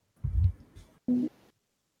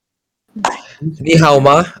Ni hao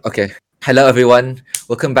ma. Okay. Hello, everyone.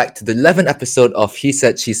 Welcome back to the 11th episode of He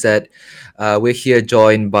Said, She Said. We're here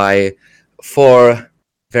joined by four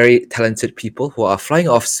very talented people who are flying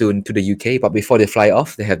off soon to the UK. But before they fly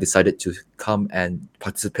off, they have decided to come and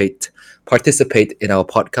participate in our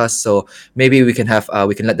podcast. So maybe we can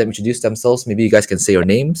let them introduce themselves. Maybe you guys can say your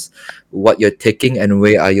names, what you're taking, and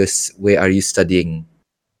where are you studying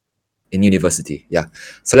in university. Yeah.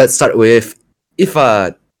 So let's start with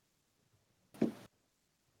Iffat.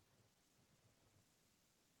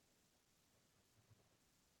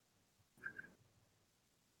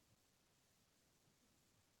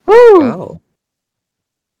 Wow.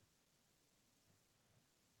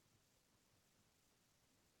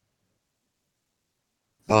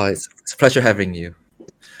 Oh, it's a pleasure having you.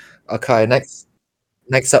 Okay, next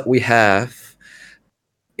up we have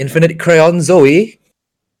Infinite Crayon Zoe.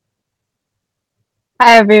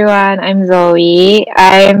 Hi everyone, I'm Zoe.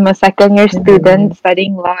 I'm a second year student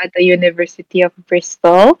studying law at the University of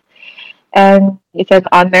Bristol. And it's an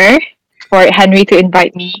honor for Henry to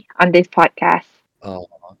invite me on this podcast. Oh,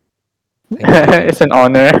 thank you. It's an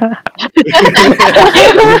honor.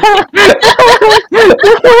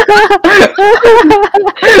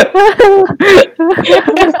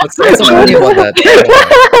 What's so funny about that?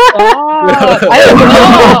 I don't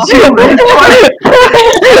know.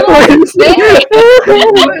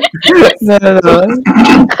 No.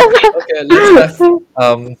 Okay, let's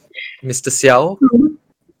have Mr. Xiao.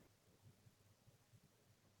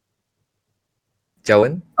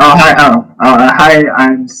 Jiawen. Oh, hi. Hi,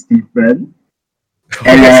 I'm Stephen.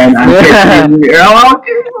 And I'm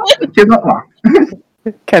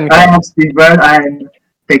taking. I'm Stephen. I'm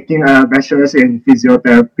taking a bachelor's in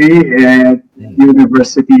physiotherapy at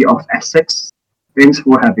University of Essex. Thanks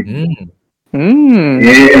for having me.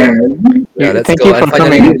 Yeah. Yeah, let's Thank go. you And for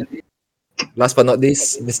finally, coming. last but not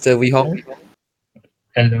least, Mr. Wee Hong.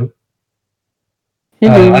 Hello.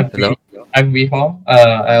 Hello. Hello. I'm Wee Hong.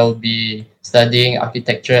 I'll be studying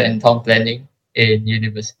architecture and town planning in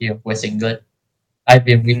University of West England. I've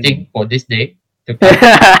been waiting for this day to come.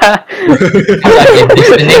 I've been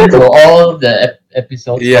listening to all the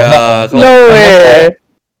episodes. Yeah. No way.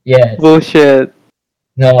 Yes. Bullshit.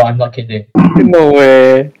 No, I'm not kidding. No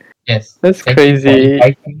way. Yes. That's Thank you for crazy.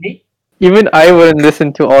 inviting me. Even I wouldn't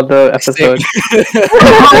listen to all the episodes.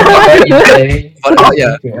 But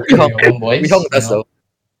yeah, Wee Hong, your own voice, Wee Hong does you know. so.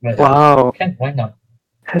 But, Wow. why not?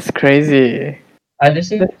 That's crazy. I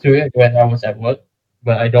listened to it when I was at work,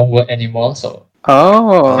 but I don't work anymore, so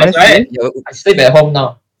Oh, that's I right. Yeah, I sleep at home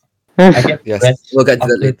now. I see. get yes, rest we'll get to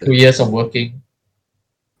that after later. 2 years of working.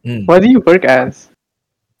 What do you work as?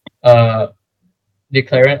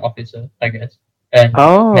 Declarant officer, I guess, and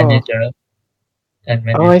Oh. manager and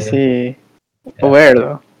manager Oh, I see. Yeah. Where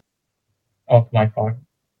though? of my farm.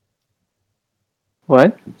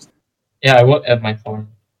 What? Yeah, I work at my farm.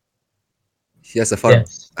 He has a farm.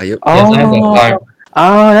 Yes, Are you? yes, I have a Oh. farm.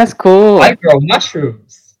 Oh, that's cool. I grow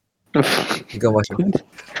mushrooms. You got mushroom.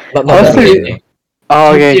 Not Also- that Okay. big.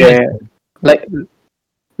 Oh, yeah, Yes. yeah.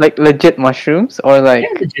 Like legit mushrooms or like?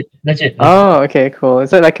 Yeah, legit. Oh, okay, cool.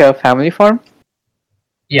 Is it like a family farm?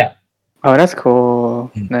 Yeah. Oh, that's cool.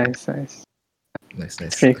 Mm. Nice.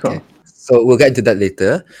 Nice. Pretty cool. Okay. So we'll get into that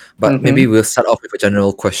later, but Mhm. maybe we'll start off with a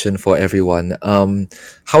general question for everyone.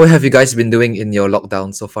 How have you guys been doing in your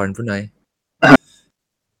lockdown so far in Brunei?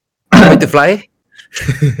 Going to fly?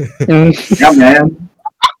 Yeah, man.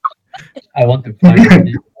 I want to fly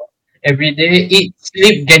every day. Eat,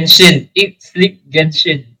 sleep, Genshin. Eat, sleep,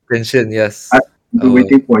 Genshin. Pension, yes. I've been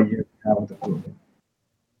waiting for you.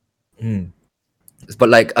 Mm. But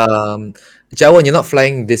like, Jawan, you're not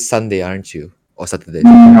flying this Sunday, aren't you? Or Saturday?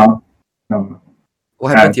 No.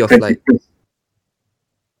 What happened to your flight?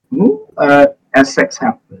 Essex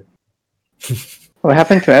happened. What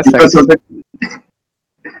happened to Because Essex? of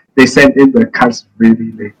they sent in the cards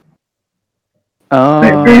really late.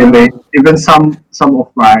 Like very Oh, late. Even some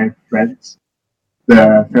of my friends,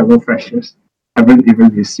 the fellow freshers, haven't even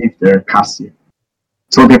received their cards yet.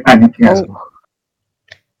 So they're panicking as well.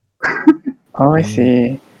 oh, I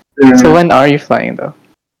see. Uh, So when are you flying though?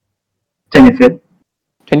 25th?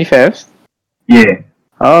 25th? Yeah.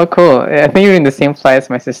 Oh, cool. Yeah, I think you're in the same flight as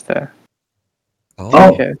my sister.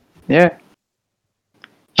 Oh. Okay. Yeah.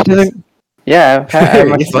 She doesn't. Yeah.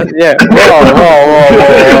 It's fun. Yeah.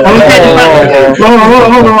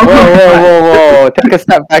 Whoa. Take a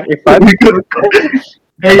step back, Iffat.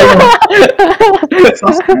 Hey,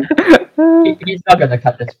 He's not gonna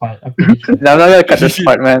cut this part. I'm pretty sure. No, I'm not gonna cut this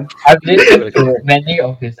part, man. I've listened to many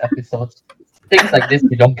of his episodes. Things like this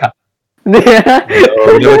we don't cut. Yeah.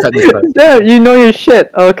 No, we never cut this part. Yeah, you know your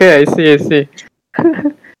shit. Okay, I see.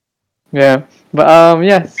 Yeah. But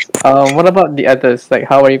yes. What about the others? Like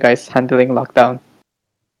how are you guys handling lockdown?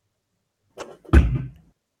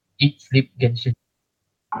 Eat, sleep, Genshin.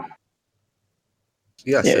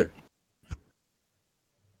 Yeah, Yeah. sure.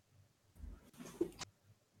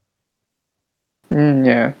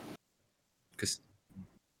 Yeah. 'Cause-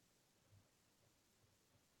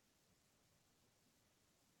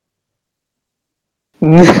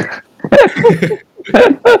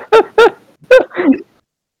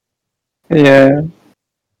 Yeah.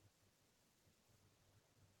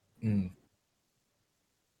 mm,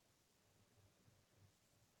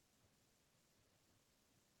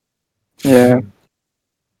 Yeah.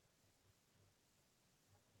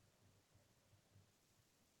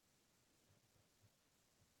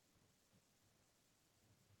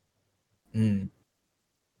 mm,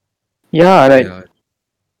 Yeah, like yeah.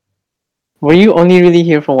 were you only really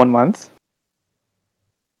here for 1 month?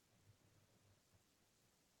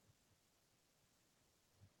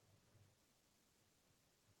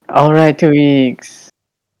 Alright, 2 weeks.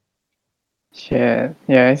 Shit.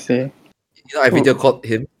 Yeah, I see. I video called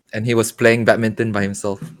him and he was playing badminton by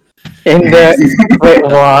himself. In the wait,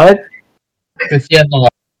 what? Kesian lah.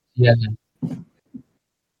 Kesian.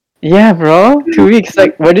 Yeah, bro. 2 weeks.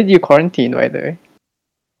 Like, where did you quarantine, by the way?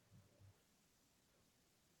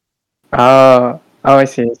 Oh, I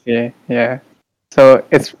see. Yeah. So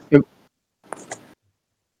it's.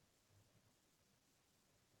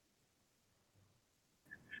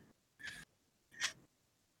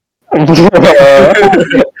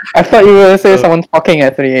 I thought you were gonna say So- someone talking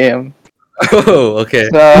at 3 a.m. Oh, okay.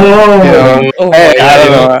 So, you know, Oh, hey, yeah, I you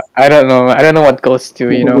don't know, know. I don't know. I don't know what goes to,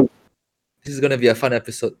 you know. this is gonna be a fun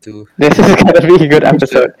episode too. This is gonna be a good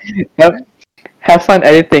episode. Yep. Have fun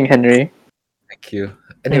editing, Henry. Thank you.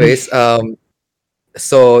 Anyways,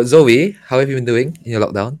 so Zoe, how have you been doing in your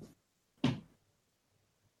lockdown?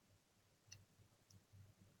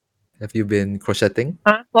 Have you been crocheting?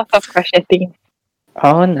 Lots of crocheting.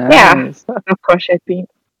 Oh, Yeah, nice. lots of crocheting.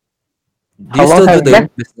 Do How you long still do have the you-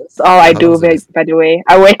 business? That's all I How long do, is the business? by the way.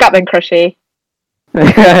 I wake up and crochet.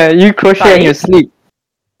 You crochet in Sorry? your sleep,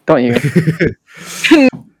 don't you?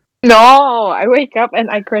 No, I wake up and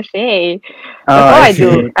I crochet. Oh, That's all I I do.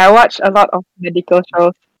 see. I watch a lot of medical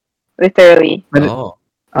shows, literally. Oh,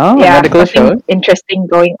 Yeah, Medical nothing shows. interesting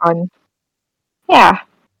going on. Yeah,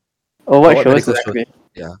 Oh, what what shows medical shows? exactly?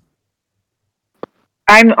 Yeah.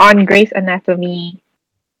 I'm on Grey's Anatomy.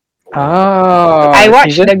 Oh, I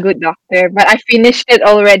watched season? The Good Doctor, but I finished it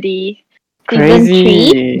already. Season 3.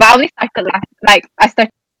 Crazy. But I only started I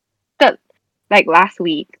started like last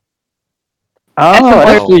week. Oh,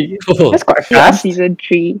 that's Wow. really, Oh, that's quite On fast. season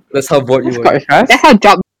 3. that's how bored you That's were. quite fast. That's how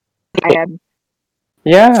job I am.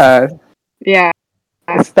 Yeah, Yeah.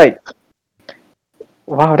 it's like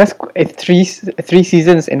wow. That's it's three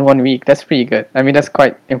seasons in 1 week. That's pretty good. I mean, that's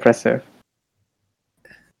quite impressive.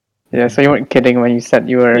 Yeah, so you weren't kidding when you said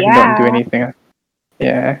you don't do Yeah. anything.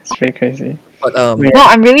 Yeah, it's pretty crazy. But Yeah. No,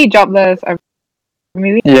 I'm really jobless. I'm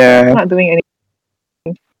really Yeah. not doing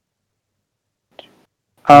anything.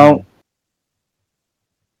 Um.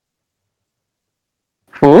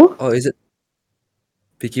 Who? oh, is it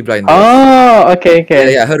Peaky Blinders? Oh, okay.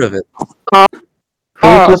 Yeah, I heard of it.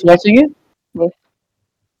 Who's watching it? Yes.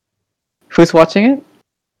 Who's watching it?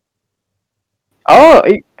 Oh.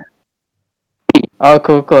 Oh,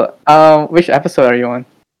 cool. Which episode are you on?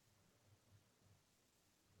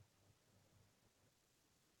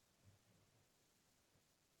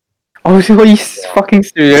 Oh, so are you fucking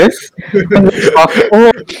serious? What the fuck?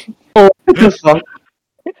 What the fuck?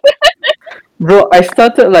 Bro, I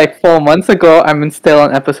started like 4 months ago. I'm still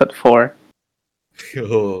on episode 4.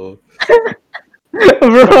 Oh,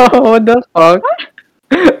 Bro, what the fuck?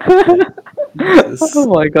 Jesus. Oh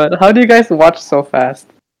my god. How do you guys watch so fast?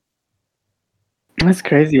 That's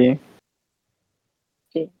crazy.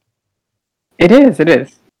 It is.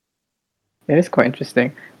 It is quite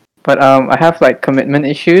interesting. But I have like commitment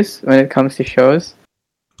issues when it comes to shows.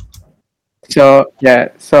 So yeah,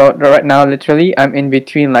 so right now literally I'm in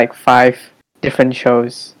between like 5 different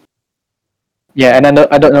shows. Yeah, and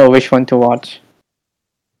I don't know which one to watch.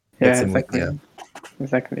 Yeah, That's exactly. yeah.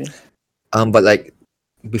 Exactly. But like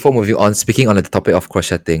before moving on, speaking on the topic of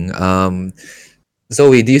crocheting,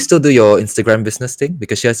 Zoe, do you still do your Instagram business thing?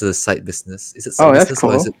 Because she has a side business. Is it side Oh, that's business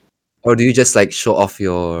or is cool. it, or do you just like show off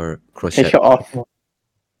your crochet? They show off.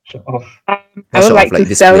 Show off. I Not would show like off, to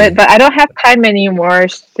like sell display. it, but I don't have time anymore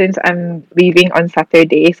since I'm leaving on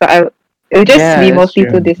Saturday. So it'll just Yeah, be that's mostly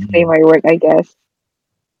true. to display my work, I guess.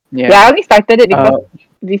 Yeah. Yeah, I only started it because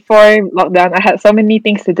before lockdown, I had so many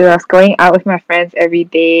things to do. I was going out with my friends every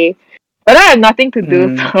day, but I had nothing to do,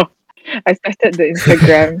 Mm. so I started the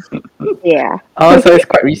Instagram. Yeah, Oh, so it's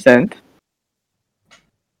quite recent.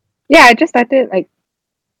 yeah. I just started like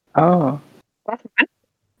Oh, last month.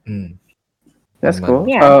 Mm. that's 1 cool. month.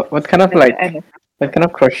 Yeah. What kind of At the end of what kind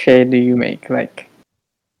of crochet do you make? Like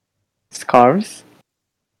scarves?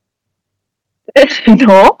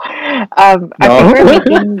 no, I No. prefer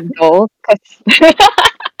making dolls because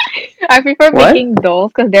I prefer What? making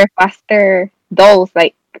dolls because they're faster. Dolls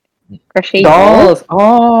like crochet dolls. Dolls.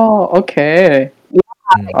 Oh, okay. Mm.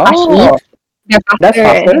 Oh, They're that's faster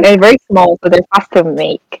faster. and they're very small, so they're fast to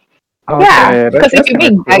make. Yeah, Okay, because if that's you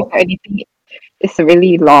kind make of bags cool. or anything, it's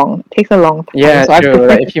really long. It takes a long time. Yeah, So I true. prefer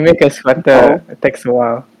Like if you make a sweater, it takes a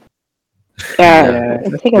while. yeah, Yeah. Yeah, it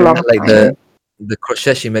that's takes a true. long Like time. the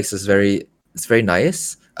crochet she makes is it's very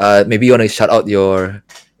nice. Maybe you want to shout out your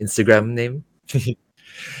Instagram name. Do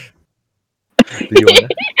you wanna?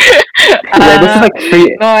 Yeah, this is like free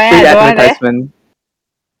no, free I don't want it. advertisement.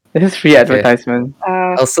 This is free Okay. advertisement.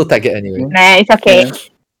 I'll still tag it anyway. Nah, it's okay.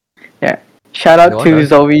 Yeah. Shout You out to wanna?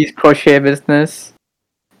 Zoe's crochet business,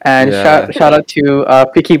 and Yeah. shout out to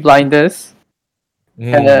Picky Blinders.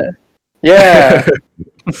 Mm. Yeah.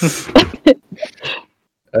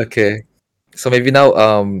 Okay. So maybe now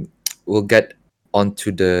we'll get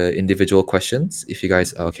onto the individual questions if you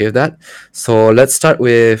guys are okay with that. So let's start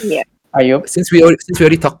with Yeah. Ayub. since we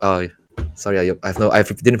already talked. Oh, sorry, I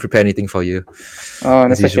didn't prepare anything for you Oh,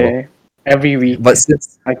 as that's usual. okay. Every week. But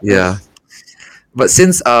since Like yeah, this. but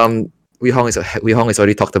since Wee Hong has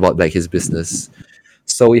already talked about like his business.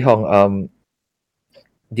 So Wee Hong,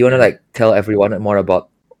 do you wanna like tell everyone more about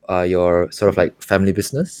your sort of like family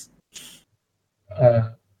business?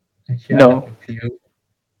 Actually, I have No. a few.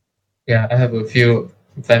 Yeah, I have a few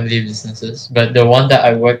family businesses, but the one that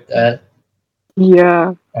I worked at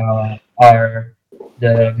Yeah. are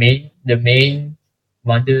the main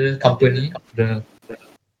mother company, the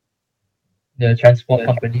transport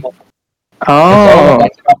company. It's all Oh,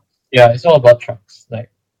 about trucks. Yeah, it's all about trucks. Like,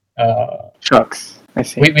 trucks. I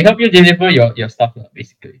see. we help you deliver your stuff lah,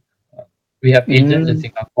 basically. We have agents in Mm.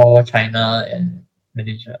 Singapore, China, and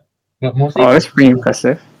Malaysia, but mostly Oh, that's pretty overseas.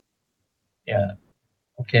 impressive. Yeah,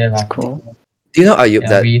 okay That's lah. cool. Do you know Ayub Yeah,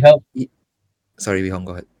 that? we help. Sorry, Wee Hong,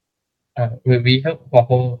 go ahead. We help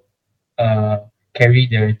Huaho carry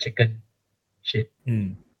the chicken shit.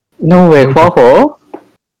 Mm. No way, Huaho.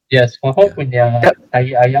 Yes, Huaho Yeah. punya That-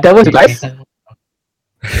 tahi ayam. that was you guys? Jason.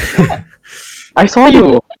 I saw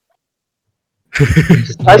you.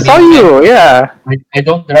 I I saw you. Yeah. I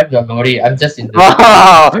don't drive the lorry. I'm just in the.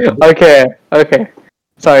 Oh, okay. Okay.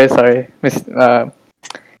 Sorry.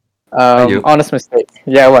 Ayub. Honest mistake.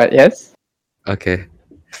 Yeah. What? Yes. Okay.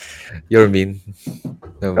 You're mean.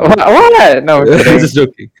 No, What? No, I'm kidding. just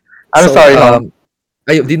joking. I'm sorry, Hong.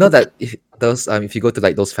 Ayub, do you know that if you go to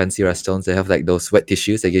like those fancy restaurants, they have like those wet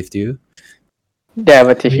tissues they give to you, Yeah,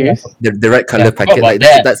 but tissues. the red color I forgot packet. about Like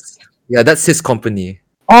that. that's his company.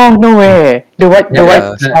 Oh no way! The white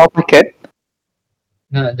Yeah. small packet.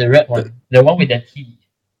 No, the red one, the one with the key.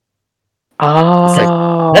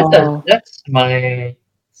 Oh, That's my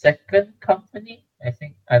second company. I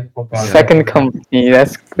think I forgot. second company. Yeah,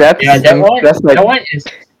 that one. That's like That one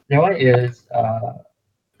is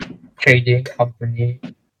trading company.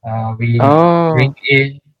 We oh bring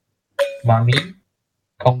in Mami,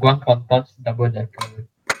 Kongguan Contos, double decker,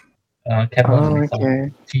 Camel Salsa, okay.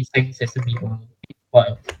 Cheesing Sesame Oil. What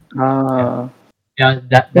else? Ah, Yeah,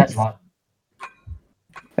 that lot.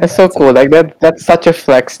 that's so cool. Like that's such a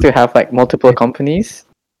flex to have like multiple companies.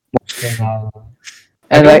 And,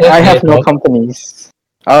 And don't like work I have there, no though. companies.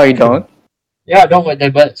 Oh, you don't? Yeah, I don't work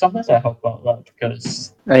there, but sometimes I help out lah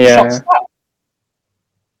because Yeah. short staff.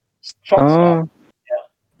 Short staff.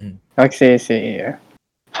 Oh, I see. Yeah.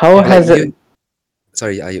 How Yeah, has it?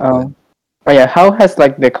 Sorry, Ayub. Go ahead. Oh yeah. How has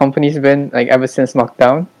like the companies been like ever since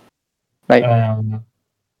lockdown? Like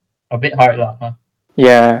A bit hard lah, huh?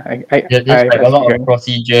 yeah, There's like a lot of figured.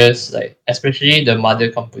 procedures, like especially the mother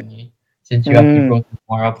company, since you have to go to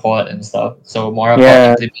Moraport and stuff. So Moraport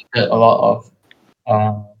Yeah. implemented a lot of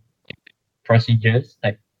procedures,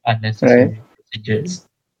 like unnecessary procedures.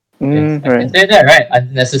 Yes, I can Right. say that, right?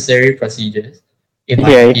 Unnecessary procedures. In my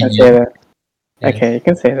Yeah, you can say opinion. that. Yes. Okay, you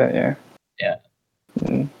can say that. Yeah. Yeah.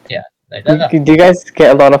 Mm. Like that lah. Do you guys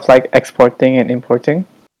get a lot of like exporting and importing?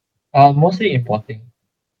 Mostly importing.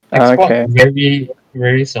 Export Okay. very,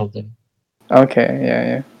 very seldom. Okay.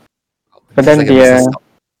 Yeah. But It's then like a business talk.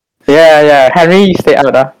 yeah. Henry, you stay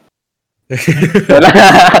out.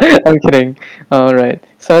 I'm kidding. All right.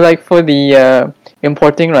 So like for the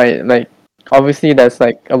importing, right? Like obviously there's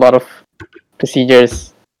like a lot of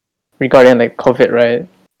procedures regarding like COVID, right?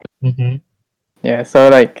 Mm-hmm. Yeah. So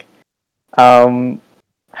like,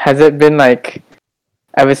 has it been like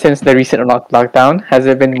ever since the recent lockdown? Has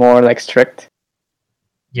it been more like strict?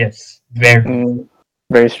 Yes, very.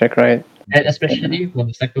 Very strict, right? And especially for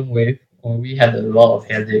the second wave, we had a lot of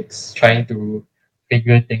headaches trying to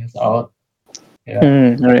figure things out. Yeah,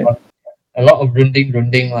 Right. a lot of runding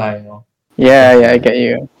lah, you know. Yeah, Because, yeah, I get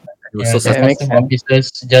you. It was yeah, so the It makes custom sense. officers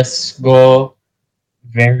just go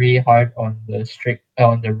very hard on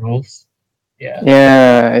the rules. Yeah.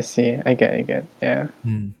 Yeah, I see. I get. Yeah.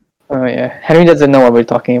 Hmm. Oh yeah. Henry doesn't know what we're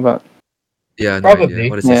talking about. Yeah, no idea. Probably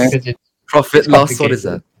What is Yeah. this? because Profit it's loss? What is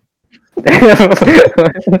that?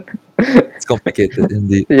 complicated. It's complicated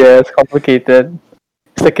indeed. Yeah, it's complicated.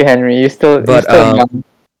 It's okay, Henry. You're But still young.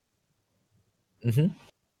 mhm,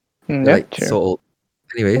 Yeah, like true. so old.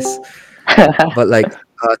 Anyways, but like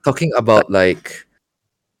talking about like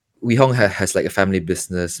Wee Hong has like a family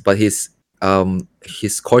business, but his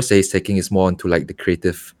course that he's taking is more onto like the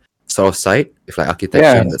creative sort of side, if like architecture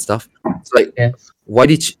Yeah. and that stuff. So like Yes.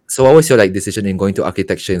 so what was your like decision in going to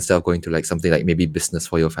architecture instead of going to like something like maybe business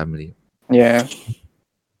for your family? Yeah.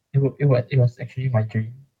 It was actually my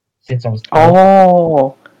dream since I was 12.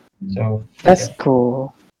 Oh, So that's yeah.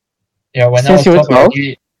 cool. Yeah, when I Since was you were 12,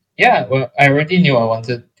 12? I already knew I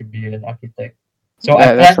wanted to be an architect. So I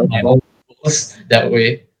Yeah, that's planned so my cool. own goals that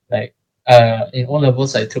way. Like in O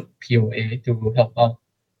levels, I took POA to help out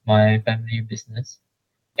my family business,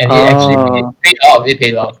 and it actually Oh, paid off. It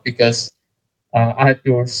paid off because I had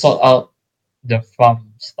to sort out the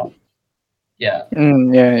farm stuff. Yeah,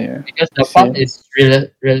 yeah. because I the farm see. is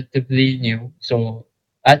relatively new, so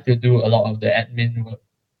I had to do a lot of the admin work.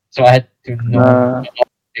 So I had to know Uh, a lot of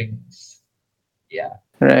things. Yeah,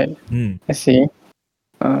 right. Hmm. I see.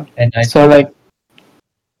 and I So took like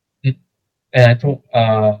and I took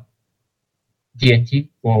DNT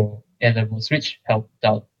for A levels, which helped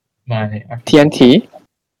out my TNT?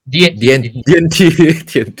 DNT. DNT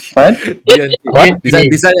TNT What? DNT What?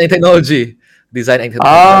 design and technology technology.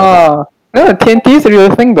 Ah, no, TNT is a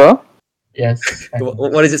real thing though. Yes. I know.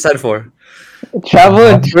 What does it stand for? Travel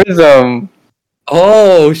and tourism.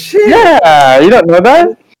 Oh shit! Yeah, you don't know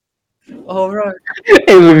that? All right.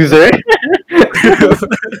 Hey, loser.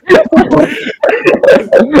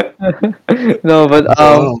 No, but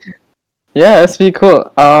Wow. yeah, that's pretty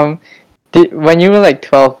cool. When you were like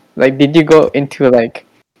 12, like, did you go into like,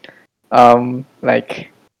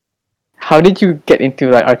 how did you get into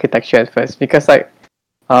like architecture at first? Because like,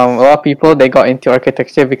 a lot of people they got into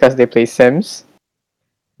architecture because they play Sims.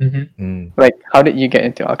 Mm. Like, how did you get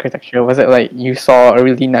into architecture? Was it like you saw a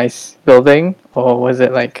really nice building, or was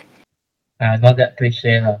it like Not that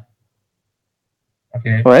cliche lah.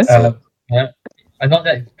 Okay. what? Yeah, not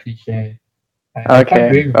that cliche. I can't Okay.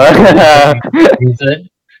 really remember the reason,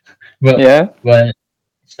 but Yeah.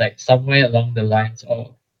 it's like somewhere along the lines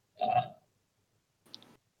of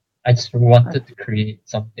I just wanted to create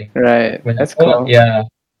something. Right. That's cool. Yeah,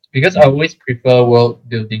 because I always prefer world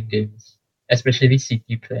building games, especially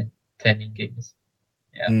city planning games.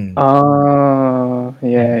 Yeah, Mm. Oh,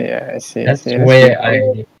 yeah. I see. that's That's where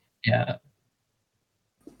really cool. yeah.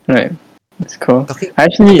 Right. That's cool. Talking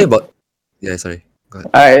Actually, about sorry. Go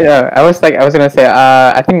ahead. I was gonna say,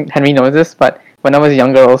 I think Henry knows this, but when I was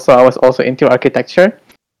younger, also I was also into architecture.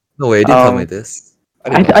 No way, you didn't tell me this. I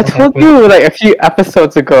didn't know I this. told you like a few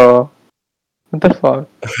episodes ago. What the fuck?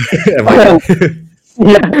 Am I?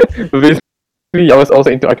 Yeah. Basically, I was also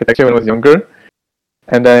into architecture when I was younger,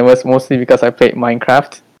 and then it was mostly because I played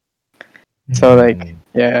Minecraft. So like,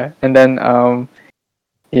 yeah, and then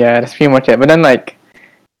yeah, that's pretty much it. But then like,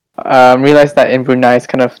 realized that in Brunei, it's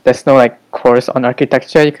kind of there's no like course on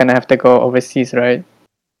architecture. You kind of have to go overseas, right?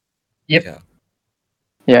 Yep. Yeah.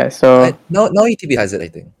 Yeah. So Now ETB has it, I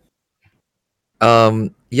think.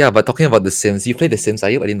 Yeah, but talking about The Sims, you play The Sims, are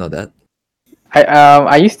you? I didn't know that.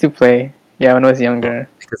 I used to play, yeah, when I was younger.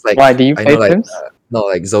 Because like Why do you I play know like Sims? no,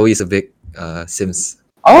 like Zoe is a big Sims.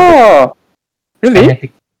 Oh, really?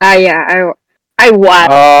 Fanatic. Yeah, I was.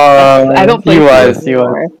 Oh, I don't play he was. Sims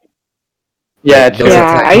anymore. Yeah, Like, there was true. a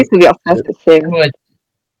Yeah, time- I used to be obsessed with Sims.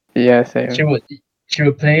 Yeah, same. She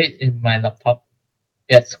would play it in my laptop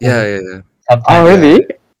at school. Yeah. Sometimes. Oh, really?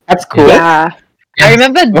 That's cool. Yeah. Yes. I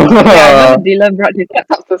remember Dylan brought his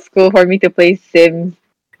laptop to school for me to play Sims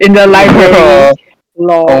in the library.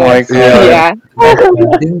 Lol. Oh my god. Yeah.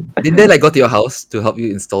 Didn't they like go to your house to help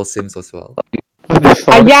you install Sims as well?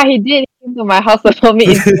 Yeah, he did. He came to my house to help me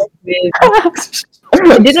install Sims.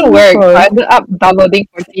 It didn't work. So I ended up downloading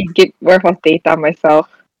 40 gig worth of data myself.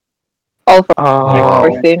 All for Oh,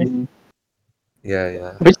 Sims.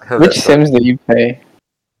 Yeah. which I heard that Sims did you play?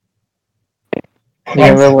 Do you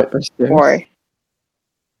remember what was Sims? Or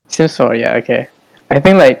Sims 4, yeah, okay. I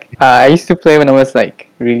think like I used to play when I was like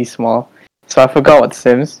really small, so I forgot what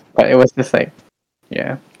Sims, but it was just like,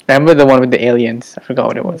 yeah. I remember the one with the aliens. I forgot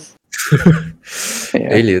what it was.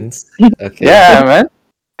 Yeah. Aliens. Okay. Yeah, man.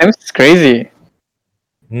 Sims is crazy.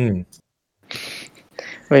 Hmm.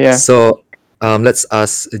 But yeah. So, let's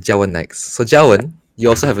ask Jawan next. So, Jawan, you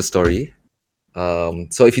also have a story.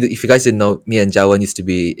 So if you guys didn't know, me and Jawan used to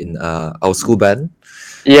be in our school band.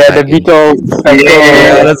 Yeah, the back in- Beatles. Let's go.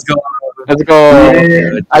 Yeah, let's go. Let's go.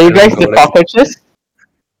 Yeah. Are you guys Let's go, the let's- cockroaches?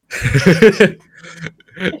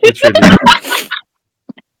 Literally.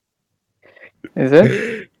 Is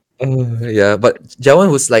it? Yeah, but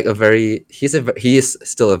Jawan was like he is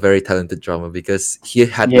still a very talented drummer because he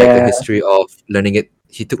had like a Yeah. history of learning it.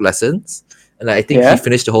 He took lessons, and I think Yeah? she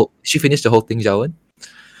finished the whole thing, Jawan.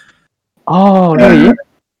 Oh, really?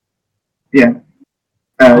 Yeah.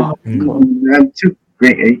 Oh, cool. To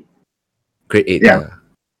grade 8. Grade 8, Yeah. yeah.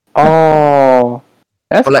 Oh,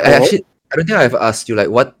 that's But like cool. I don't think I've asked you like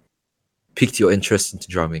what piqued your interest into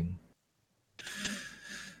drumming.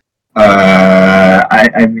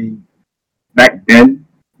 I mean, back then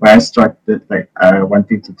when I started like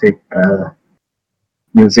wanting to take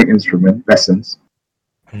music instrument lessons,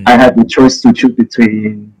 Hmm. I had the choice to choose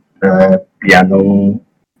between piano,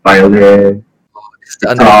 violin, Is this the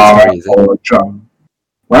underrated guitar, story? Is it? or drum.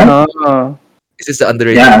 What? Oh, Is this the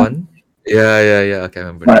underrated Yeah. one? Yeah. Okay, I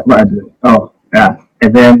remember. What I did? Oh, yeah.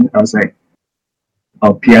 And then I was like,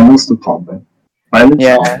 oh, piano's too common. Violin's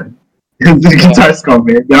Yeah. common. The guitar's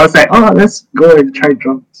common. Then I was like, oh, let's go and try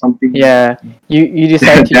drum something. yeah. You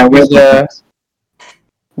decided to Yeah, use where's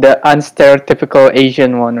the unstereotypical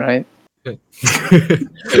Asian one, right? Yes.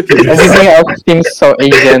 Everything else seems so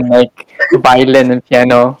Asian, like violin and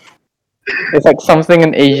piano. It's like something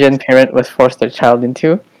an Asian parent was forced their child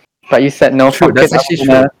into. But you said no, True, fuck that's it.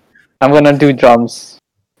 actually I'm gonna do drums.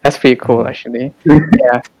 That's pretty cool, actually.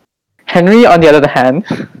 Yeah. Henry, on the other hand,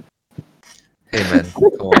 Hey man, come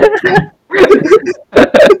on.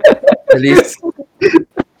 At least,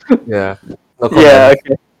 yeah. No comment. yeah,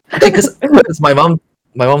 okay. Because my mom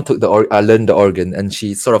took learned the organ, and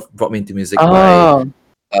she sort of brought me into music by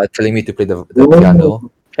Oh, telling me to play the Oh.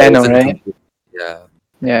 piano. I piano, wasn't right? too good. Yeah.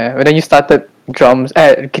 Yeah. But then you started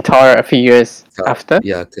guitar a few years after.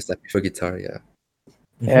 Yeah, just like before guitar. Yeah.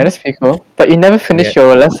 Yeah, that's pretty cool. But you never finished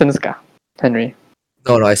your lessons, ka, Henry?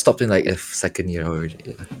 No, I stopped in like a second year already.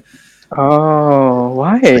 Yeah. Oh,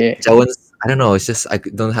 why? Jawan's, I don't know. It's just I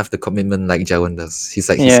don't have the commitment like Jawan does. He's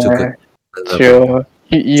too Yeah, good. I love it. true.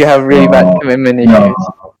 You have really bad commitment issues. No.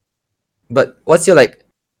 But what's your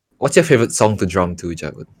favorite song to drum to,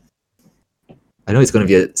 Jawan? I know it's gonna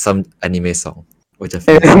be some anime song. Which I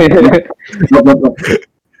feel. No.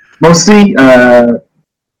 Mostly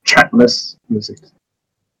trackless music.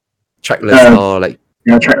 Trackless or like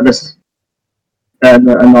Yeah, trackless. No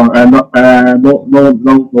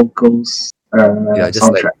vocals.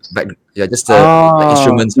 just like soundtracks. just the like,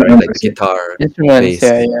 instruments, right? Like Yeah. guitar, Instruments,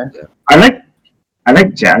 bass. yeah. I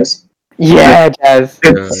like jazz. Yeah, jazz.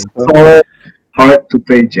 It's so hard to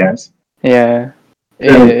play jazz, Yeah.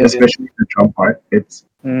 It is. especially the drum part. It's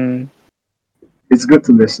good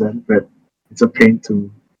to listen, but it's a pain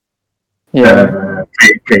to Yeah.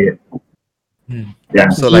 play it. Hmm. Yeah.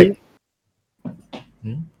 So like,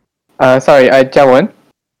 Sorry, Jawan.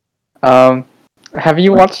 Have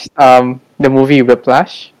you watched the movie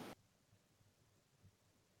Whiplash?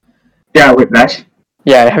 Yeah, Whiplash.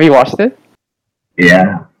 Yeah, have you watched it?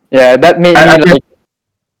 Yeah. Yeah, that made I me like.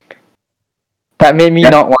 That made me Yeah.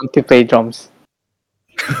 not want to play drums.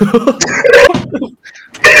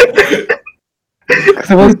 Because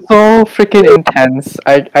it was so freaking intense.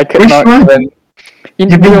 I could Which not one? even. You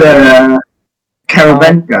mean the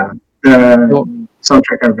Caravan guy? The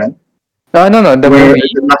soundtrack Caravan? No, the Where movie.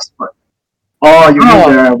 the last part. Oh, you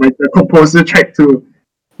mean when the composer tried to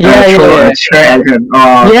Yeah, throw yeah. a chair at him?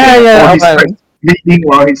 Oh, Yeah, okay. yeah, Oh, he man. starts bleeding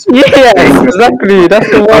while he's Yes, playing the exactly. That's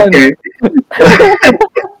the one. Okay.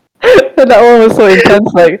 That one was so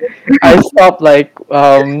intense. Like I stopped like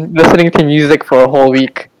listening to music for a whole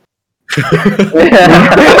week.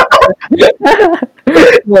 Yeah,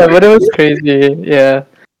 but it was crazy. Yeah,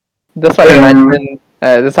 that's what I imagine.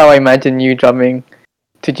 That's how I imagine you drumming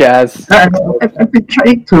to jazz. I've been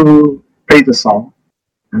trying to play the song.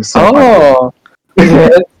 And so Oh, is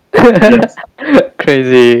it? Yes.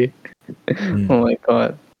 Crazy. Oh my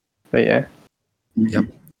god. But yeah. Yep.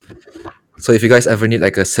 So if you guys ever need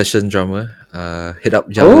like a session drummer, hit up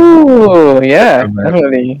Jawan. Oh yeah, Drummer.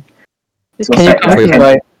 definitely. So Can you sad, come I to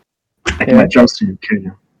my? Take my drums to UK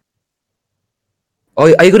now. Oh,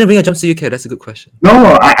 are you gonna bring your drums to UK? That's a good question.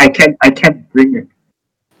 No, I can't bring it.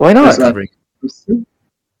 Why not? That's Bring-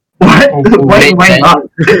 What? Why not?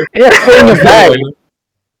 Yeah, put in the bag.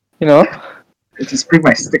 You know. I just bring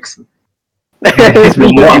my sticks. Just The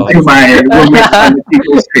bring more your- until my roommate sanity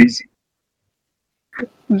goes crazy.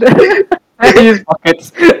 Use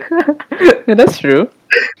buckets. Yeah, that's true.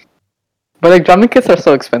 But like drumming kits are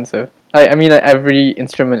so expensive. I mean, like, every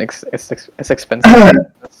instrument is expensive.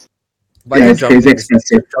 But Yeah, your it's drum crazy kit is,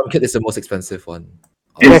 expensive. your drum kit is the most expensive one.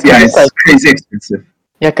 It's, Yeah, 'cause it's it's like- crazy expensive.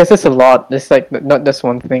 Yeah, because it's a lot. It's like not just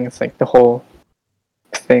one thing. It's like the whole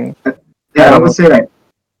thing. Yeah, I would say like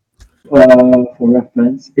for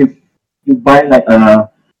reference, if you buy like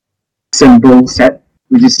a cymbal set,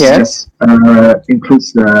 which is Yeah. just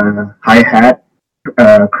includes the hi hat,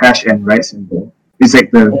 crash and ride cymbal. It's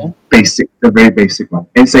like the very basic one.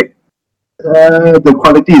 It's like the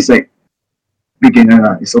quality is like beginner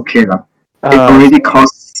lah. It's okay lah. It already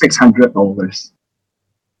costs $600,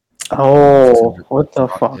 Oh, what the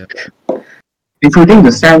fuck? Yeah. including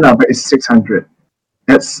the sound lah, but it's 600.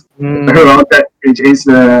 That's around that range. Is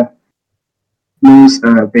the most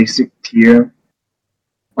basic tier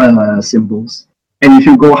symbols. And if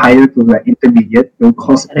you go higher to like intermediate, it will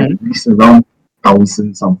cost at least around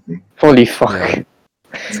 1,000 something. Holy fuck. Yeah.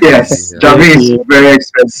 Yes, Yeah. drumming is very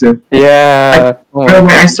expensive. Yeah. Oh my When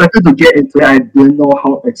God. I started to get into it, I didn't know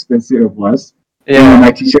how expensive it was. And when Yeah.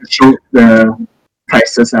 my teacher showed the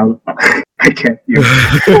prices, I can't use.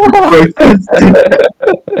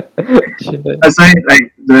 Shit. Aside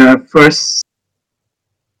like the first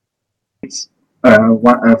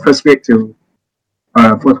first grade to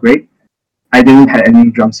fourth grade, I didn't have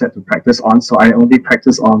any drum set to practice on, so I only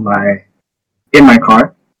practice on in my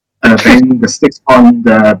car, banging the sticks on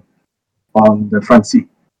the front seat.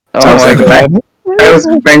 Oh So I was my like, God. I was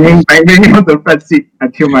banging on the front seat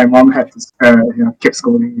until my mom had to kept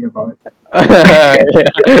scolding me about it.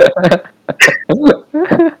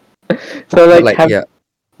 So But like,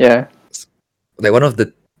 yeah. like one of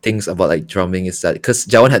the things about like drumming is that because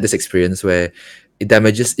Jawan had this experience where it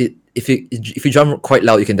damages it if you drum quite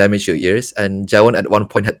loud you can damage your ears, and Jawan at one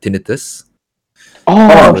point had tinnitus.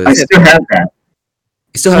 Oh, was- I still have that.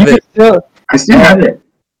 You still have it. I still have it.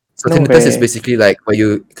 So No tinnitus is way. basically like where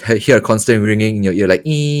you hear a constant ringing in your ear, like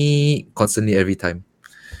constantly every time.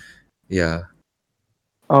 Yeah.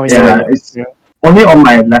 Oh Yeah, yeah. it's only on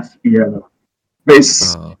my left ear though. But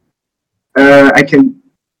it's Uh, I can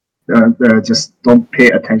just don't pay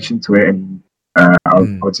attention to it, and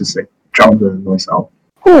I'll just like drown the noise out.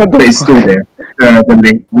 Oh, But it's still there. The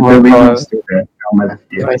link, Oh the my ring God. is still there on my left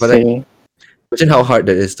ear. I But, like, see. imagine how hard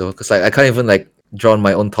that is though, because like I can't even like drown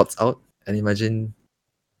my own thoughts out, and imagine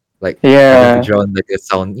like Yeah. having to drown like a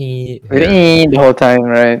sound. The whole time,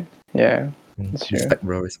 right? Yeah. That's true. Respect,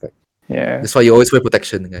 bro. Respect. Yeah. That's why you always wear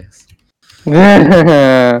protection, guys.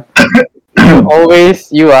 Always,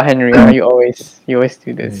 you are Henry. You always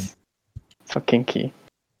do this. So kinky.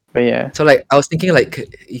 But yeah. So like I was thinking like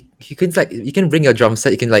you can like you can bring your drum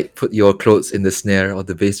set. You can like put your clothes in the snare or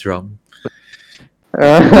the bass drum.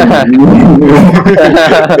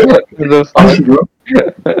 The fuck?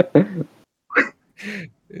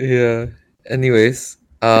 Yeah. Anyways,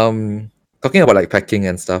 talking about like packing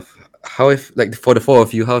and stuff. How if like for the four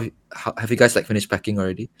of you, how have you guys like finished packing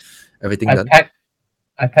already? Everything done?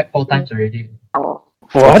 I packed 4 times already. Four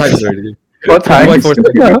What? times already. Four times? Why 4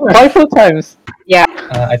 times? Why 4 times?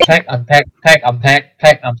 I pack, unpack, pack, unpack,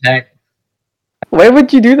 pack, unpack. Why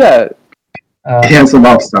would you do that? He has a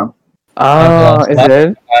lot of stuff. Is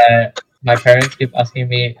it? My parents keep asking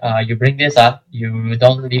me, you bring this up, you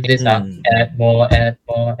don't leave this up, add more, add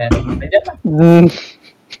more, add more. Like that.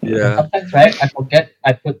 Yeah. Sometimes, right, I forget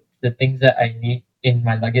I put the things that I need in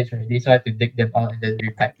my luggage already, so I have to dig them out and then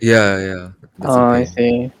repack. Yeah. That's Oh, I okay.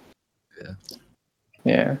 see. Yeah.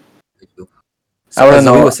 Yeah. So, I wouldn't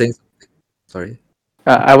Zoe know. was saying something. Sorry.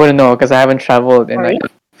 I wouldn't know because I haven't traveled in like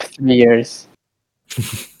 3 years.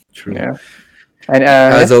 True. Yeah.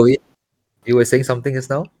 And Zoe, you were saying something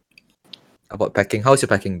just now about packing. How's your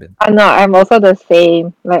packing been? No, I'm also the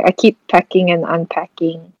same. Like I keep packing and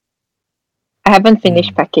unpacking. I haven't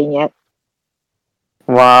finished packing yet.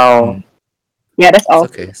 wow. Yeah, that's all.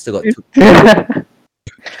 It's okay. Still got 2.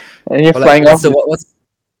 And you're But, flying like, off.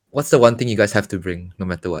 what's the one thing you guys have to bring no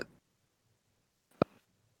matter what?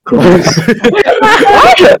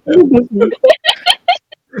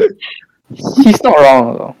 He's not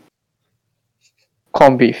wrong though.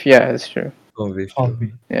 Corned beef, yeah, that's true.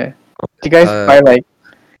 Coffee. Yeah. Do you guys buy like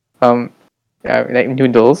like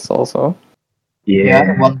noodles also?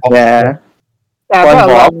 Yeah. One box. Yeah. Yeah, I One bought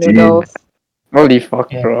a lot of box. noodles. Holy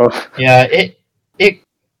fuck, Yeah. bro. Yeah,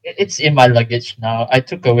 it's in my luggage now. I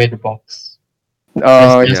took away the box.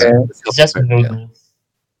 Oh, It's okay. It's just noodles.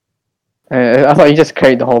 I thought you just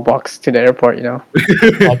carried the whole box to the airport, you know.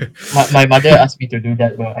 My mother asked me to do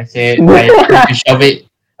that, but I said I tried to shove it.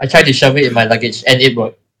 I tried to shove it in my luggage, and it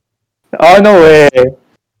worked. Oh, no way.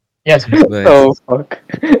 Yes, Nice. Oh, fuck.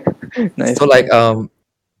 Nice. So like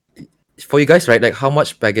for you guys, right? Like how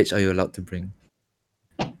much baggage are you allowed to bring?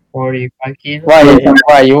 45 kilos.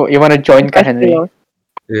 Why? You want to join Ka 5 Henry? kilos.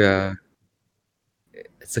 Yeah.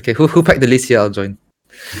 It's okay. Who packed the list here? I'll join.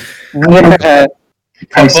 Yeah.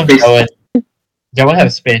 Time Confirm space. Jawan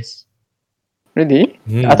have space. Really?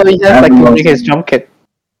 Hmm. I thought he just like to bring his jump kit.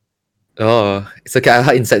 Oh, it's okay. I'll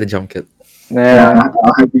hide inside the jump kit. Yeah. Yeah,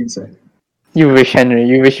 I'll have you inside. You wish, Henry.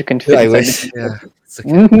 You wish you can fit I inside wish. the Yeah. It's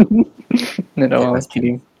okay. No, Okay, I'm that's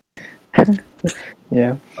kidding.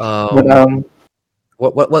 Yeah.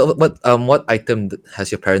 But What item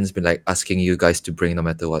has your parents been like asking you guys to bring no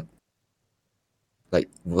matter what? Like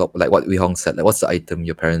what we Hong said. Like what's the item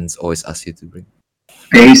your parents always ask you to bring?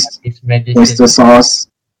 Paste, It's medicine. oyster sauce,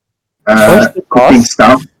 Oyster cooking sauce?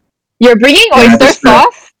 stuff. You're bringing Yeah, oyster that's the-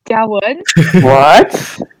 sauce, Jawan? What?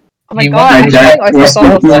 Oh my You god, want I'm that trying oyster was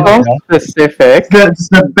sauce. not So Yeah. specific. It's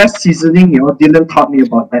the best seasoning, Dylan taught me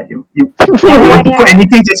about that. You Yeah, want to yeah. put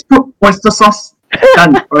anything, just put oyster sauce.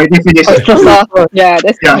 Done. Already finished. Oyster sauce. Yeah,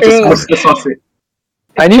 that's Yeah, just true. oyster sauce it.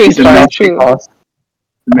 I need to True, try true, oyster true. sauce.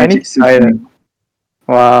 The I need magic to try that. seasoning.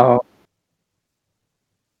 Wow.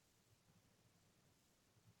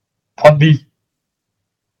 Corned beef.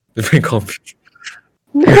 To bring coffee.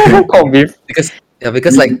 Corned beef.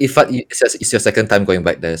 Because like if it's your second time going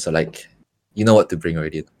back there, so like you know what to bring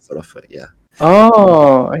already, sort of. Yeah.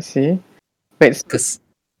 Oh, I see. Wait, Because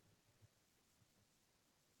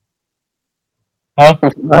Huh?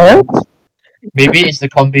 what? Maybe it's the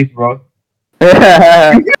corned beef, bro.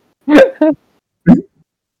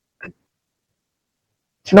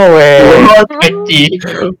 No way. 20.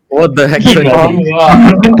 what the heck? Wow. 20?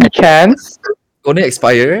 Wow. Cans? Only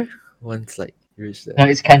expire once like you reach there. No,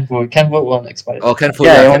 it's canned food. Canned food won't expire. Oh, canned food.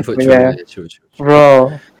 Yeah, Yeah, it canned food. won't- True. yeah. Yeah, true.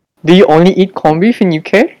 Bro, do you only eat corned beef in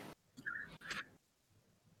UK?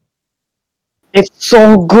 It's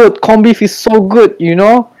so good. Corned beef is so good, you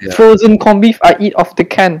know? Yeah. Frozen corned beef, I eat off the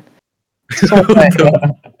can. So nice.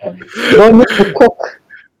 Don't need to cook.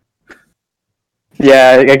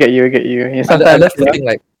 Yeah, I get you. Yeah, I sometimes, love putting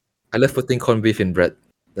I love putting corned beef in bread.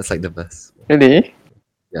 That's like the best. Really?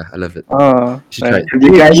 Yeah, I love it. Oh, You should try it. Have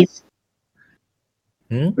you guys?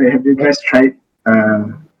 Hmm? Wait, have you guys tried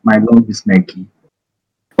Milo with Maggie?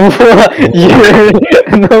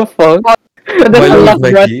 yeah, no fuck. But there's a Milo lot with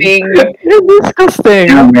of Maggie. rotting. It's disgusting.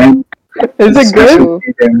 Yeah, man. Is it good? True.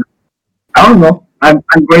 I don't know. I'm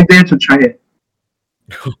going there to try it.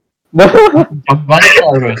 No.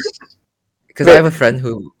 Jawan Because I have a friend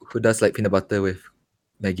who does like peanut butter with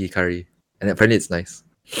Maggie curry, and apparently it's nice.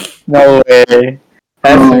 No way.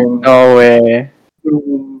 Oh. No way.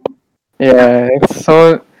 Mm, Yeah, it's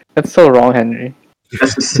so wrong, Henry.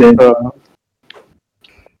 That's a sin. So,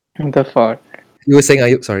 what the fuck? You were saying,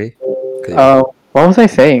 Ayub, sorry. Okay. What was I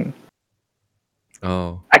saying?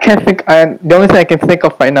 Oh. I can't think. The only thing I can think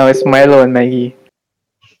of right now is Milo and Maggie.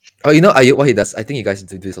 Oh, you know Ayub, what he does? I think you guys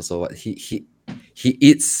do this also. What he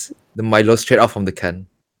eats the Milo straight out from the can.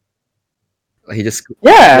 Like, he just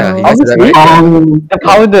Yeah, he has that, obviously. right? The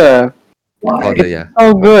powder. Powder, yeah.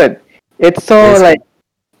 So good. It's so Yes. like.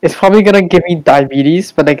 It's probably gonna give me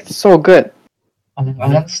diabetes, but like it's so good.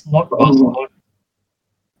 That's not possible.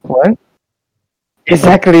 What?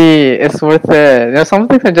 Exactly. It's worth it. You know, some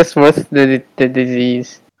things are just worth the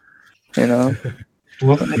disease. You know,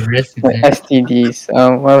 Worth the risk, is like it? STDs.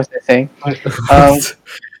 What was I saying? Um,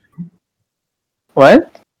 What?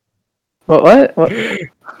 What?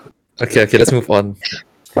 Okay, let's move on.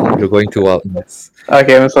 You're going too wild. Yes.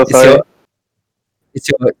 Okay, I'm so Is sorry.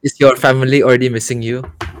 is your family already missing you?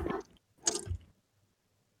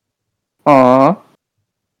 Aww.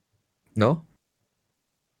 No?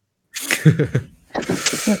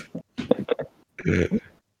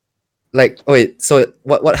 Like, oh wait, so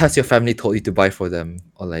what has your family told you to buy for them?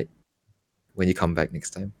 Or like when you come back next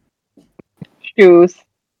time? Shoes.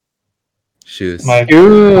 Shoes. My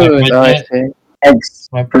Dude, my oh, I dad- see. Eggs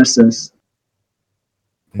My- versus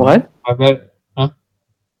What? my brother,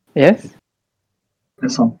 Yes?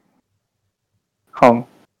 that's all. Home.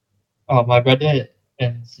 my brother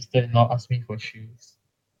and sister-in-law asked me for shoes.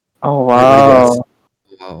 Oh, What did they ask? wow.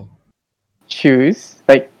 Wow. Shoes?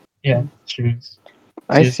 Like, Yeah, shoes.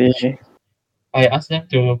 I Shoes. see. I asked them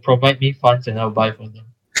to provide me funds and I'll buy for them.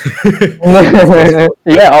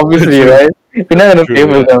 Yeah, obviously, True. right? You're not gonna True, pay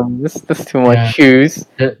for yeah. them. That's too much. Yeah. Shoes.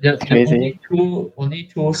 The Crazy. only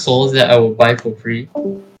two souls that I will buy for free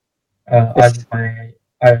are It's-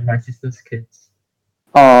 my sister's kids.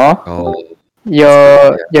 Aw, Oh,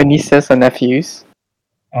 your nieces or nephews.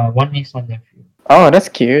 One niece, one nephew. Oh, that's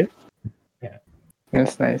cute. Yeah.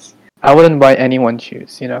 That's nice. I wouldn't buy anyone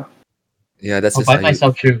shoes, you know. yeah, that's I'll just buy Ayub.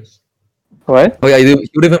 myself shoes. What? Oh yeah, you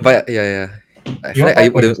wouldn't even buy. Yeah. I You feel won't like buy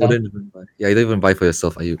Ayub for yourself? wouldn't even buy. Yeah, you don't even buy for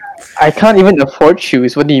yourself, Ayub. I can't even afford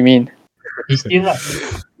shoes. What do you mean? He's still like,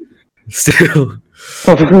 Still.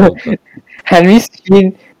 Henry's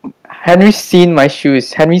seen my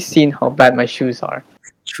shoes. Henry's seen how bad my shoes are.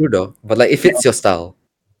 True though, but like if it's your style,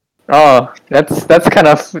 Oh, that's kind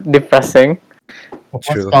of depressing. what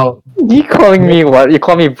True. style? You calling me what? You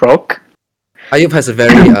call me broke? Ayub has a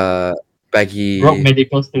very baggy. Broke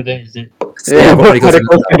medical student, is it? Yeah, broke broke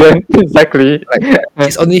medical student. Exactly.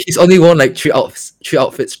 He's only worn like three outfits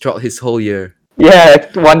throughout his whole year. Yeah,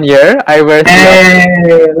 1 year I wear three outfits.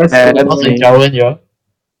 Hey, let's Yeah, go. that's Also, me. Jawan, yeah.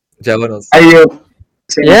 Jawan also. Ayub.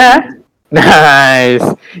 Yeah. Nice.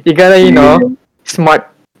 You gotta,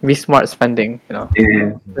 be smart spending, Yeah.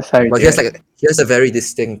 That's how you But do it. he has a very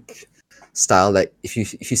distinct style. Like if you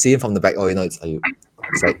see him from the back, oh, you know it's Ayub.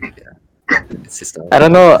 It's like it's his style. I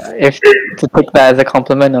don't know if to take that as a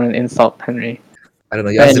compliment or an insult, Henry. I don't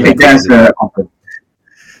know. You asked Anyway. him. That's a compliment.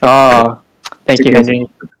 Oh, thank you, Take it as a Henry.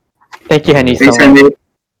 Thank you, Henry, so Thanks, much. Henry.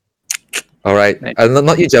 All right. Nice.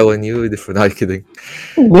 Not you, Jawan. You different. No, I'm kidding.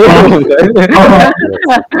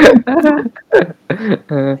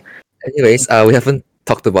 Anyways, we haven't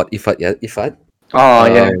talked about Iffat yet. Iffat, Oh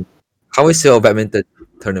yeah. how is your badminton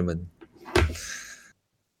tournament?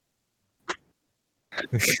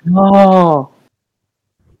 Oh.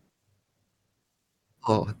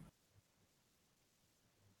 Oh,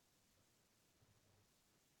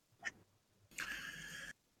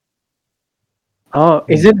 Oh,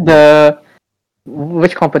 is it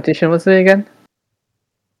which competition was it again?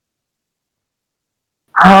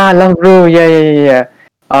 Ah, Love Brew. Yeah.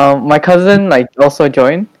 My cousin also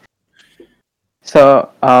joined. So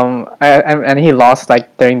and he lost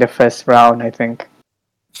during the first round, I think.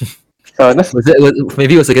 So that's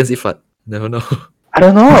maybe it was against Iffat. Never know. I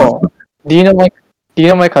don't know. Do you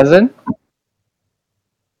know my cousin?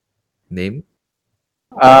 Name?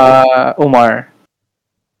 Umar.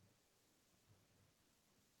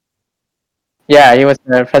 Yeah, he was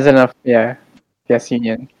the president of PS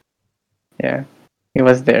Union. Yeah, he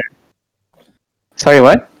was there. Sorry,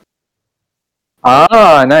 what?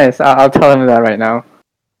 Ah, nice. I'll tell him that right now.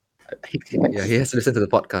 Yeah, he has to listen to the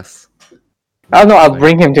podcast. Oh no, I'll Fine.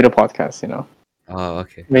 bring him to the podcast. Oh,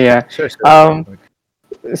 okay. But yeah. Sure.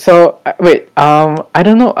 So wait. I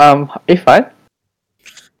don't know. Ifat.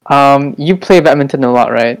 You play badminton a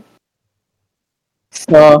lot, right?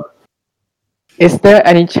 So, is there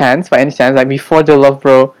any chance, by any chance, before the Love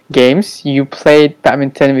Bro games, you played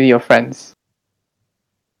badminton with your friends?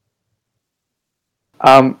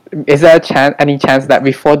 Is there any chance that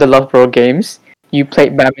before the Love Bro games, you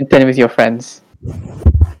played badminton with your friends?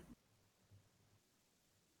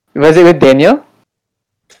 Was it with Daniel?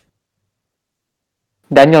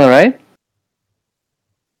 Daniel, right?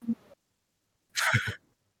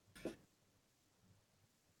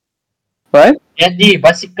 What? Andy,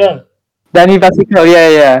 bicycle. Danny Basico,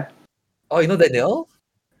 yeah. Oh, you know Daniel?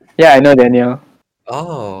 Yeah, I know Daniel.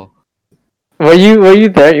 Oh. Were you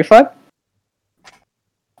there, Ifat?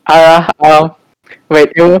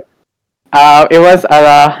 Wait, it was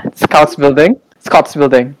Scouts building. Scouts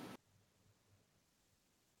building.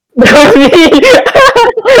 That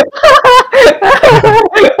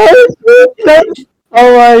was me.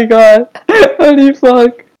 Oh my god. Holy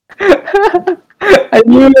fuck. I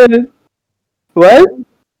knew it. What?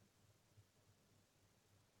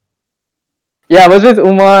 Yeah, it was with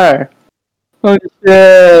Umar. Holy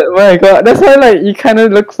shit. Oh my god. That's why you kinda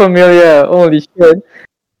look familiar. Holy shit.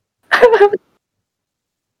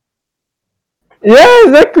 Yeah,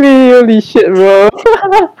 exactly. Holy shit, bro.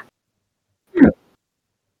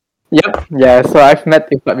 Yep. Yeah, so I've met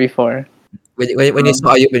Ifat before. When you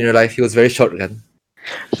saw Ayub in your life, he was very short, man.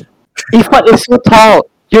 Ifat is so tall.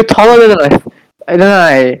 You're taller than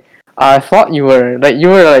I thought you were. You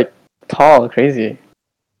were tall, crazy.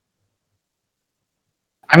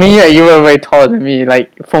 I mean, yeah, you were way taller than me.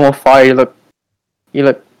 From afar, you look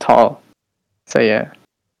tall. So yeah.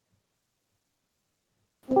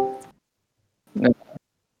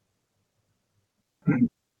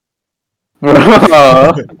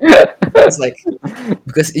 Bro. It's like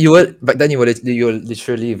because you were back then. You were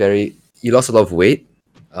literally very. You lost a lot of weight.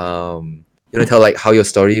 You want to tell how your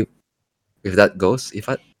story with that goes,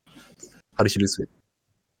 Ifat? How did you lose weight?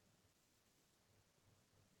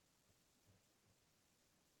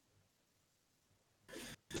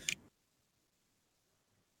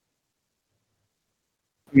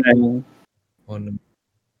 Mm. Oh, no.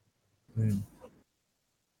 Mm.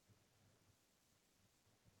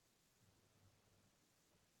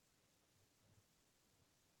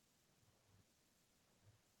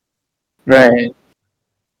 Right.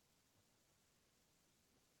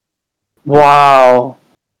 Wow.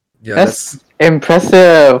 Yeah, That's that's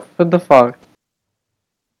impressive. What the fuck?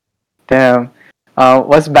 Damn.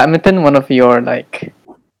 Was badminton one of your like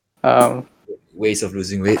um ways of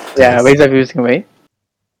losing weight, I yeah, guess. ways of using weight?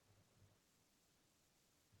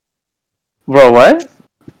 Bro, what?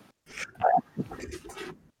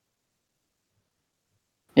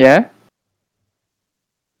 Yeah?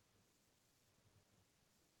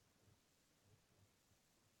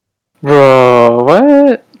 Bro,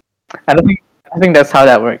 what? I don't think that's how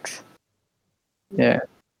that works. Yeah.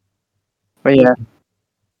 But yeah.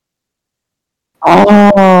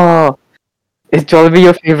 Oh, is Jollibee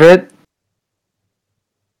your favorite?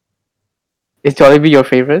 Is Jollibee your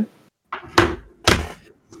favorite?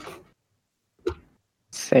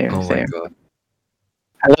 Same, Oh my same. god.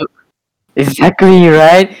 I love exactly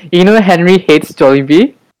right. You know Henry hates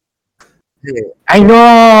Jollibee. Yeah. I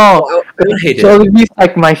know. I don't hate it. Jollibee's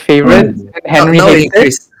like my favorite, Oh, and Henry Now it hates it.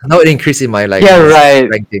 increased. Now it increased in my Yeah, right.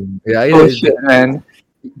 ranking. Yeah, Bullshit, man.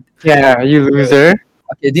 Yeah, you loser.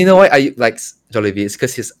 okay. Do you know why I like Jollibee? It's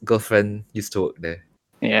because his girlfriend used to work there.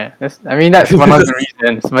 Yeah, I mean that's one of the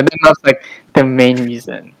reasons, but then that's like the main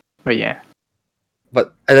reason. But yeah,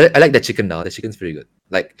 But I like the chicken now. The chicken's pretty good.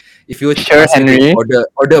 Like if you would sure, ask me to Henry.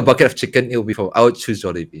 order a bucket of chicken, it will be from I would choose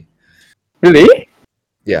Jollibee. Really?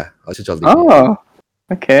 Yeah, I'll choose Jollibee. Oh,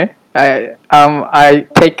 okay. I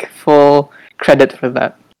take full credit for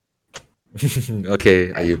that.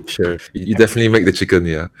 Okay, are you sure? You definitely make the chicken,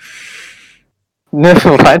 yeah. No,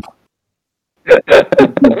 what? What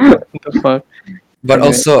the fuck? But Anyway.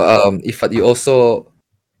 also, if you also,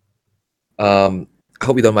 I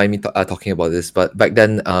hope you don't mind me talking about this. But back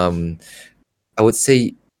then, I would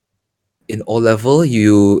say in O level,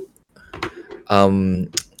 you um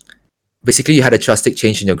basically you had a drastic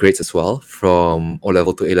change in your grades as well from O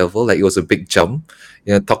level to A level. Like it was a big jump.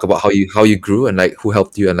 You know, talk about how you grew and like who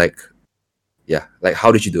helped you and like yeah, like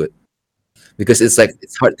how did you do it? Because it's like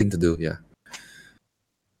it's a hard thing to do. Yeah.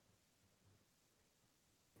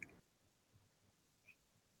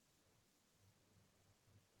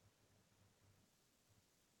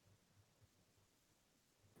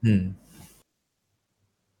 Hmm.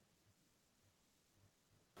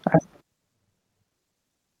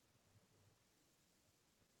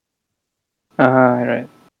 Right.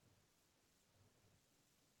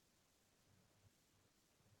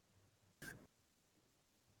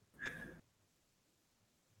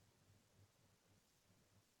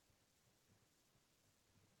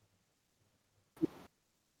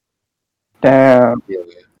 Damn. Yeah.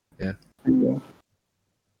 Yeah.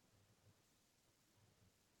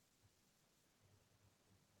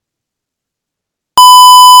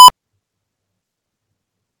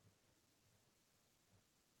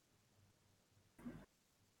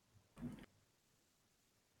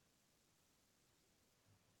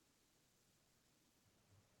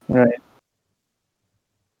 Right.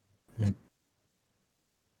 Mm.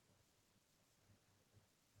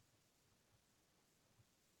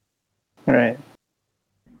 Right.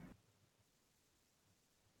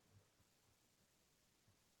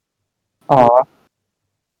 Oh,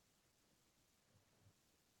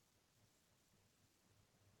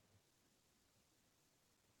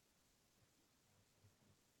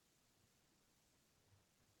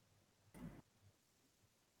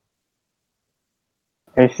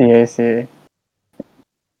 I see. I see.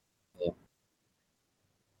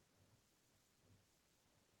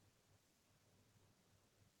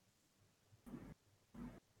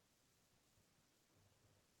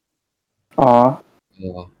 Oh,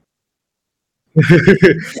 Oh.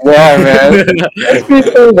 yeah, man. That's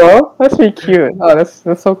pretty cool, though. That's pretty cute. Oh,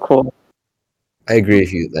 that's so cool. I agree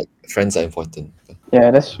with you. Like friends are important.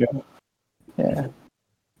 Yeah, that's true. Yeah.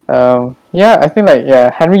 Yeah, I think like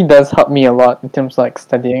yeah, Henry does help me a lot in terms of like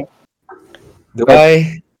studying. Do But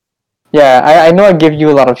I? yeah, I know I give you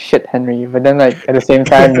a lot of shit, Henry, but then like at the same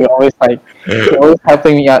time you're always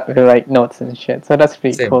helping me out with like notes and shit. So that's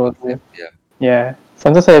pretty Same. cool. Dude. Yeah. Yeah.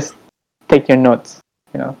 Sometimes I just take your notes,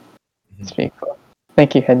 you know. It's Mhm. pretty cool.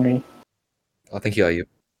 Thank you, Henry. Oh, thank you, Ayub.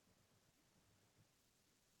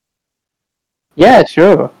 Yeah,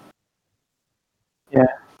 true. Yeah.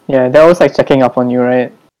 Yeah, they're always like checking up on you,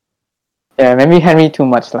 right? Yeah, maybe Henry too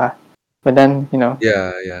much lah. But then, you know.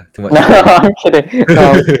 Yeah, yeah. Too much No, for you. I'm kidding. No,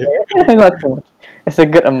 I'm kidding. Not too much. It's a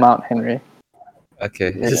good amount, Henry.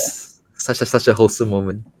 Okay. Yeah. It's just such a wholesome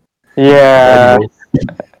moment. The Yeah. animals.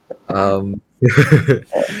 Um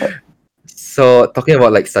So talking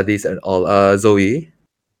about like studies and all, Zoe,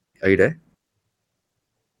 are you there?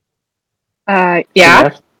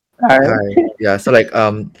 Yeah. Left. Alright. Hi. Yeah. So like I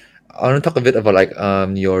want to talk a bit about like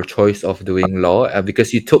your choice of doing law,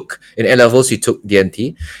 because you took in A levels you took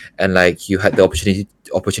DNT, and like you had the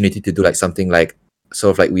opportunity to do like something like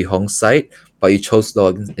sort of like Wee Hong's side, but you chose law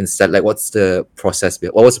instead. Like, what's the process?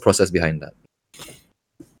 What was the process behind that?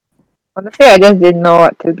 Honestly, I just didn't know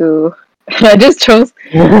what to do. I just chose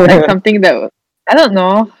like something that I don't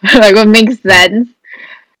know, like what makes sense.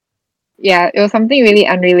 Yeah, it was something really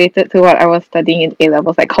unrelated to what I was studying in A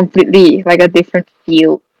levels, like completely like a different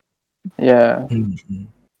field. Yeah. Mhm.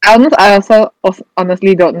 I also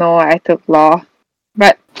honestly don't know why I took law,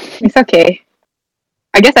 but it's okay.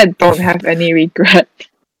 I guess I don't have any regret.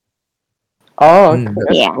 Oh, okay, That's,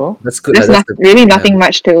 that's Yeah. cool. that's good. There's That's not really yeah. nothing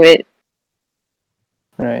much to it.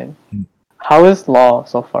 Right. Mm. How is law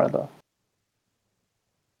so far though?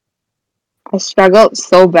 I struggled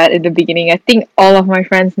so bad in the beginning. I think all of my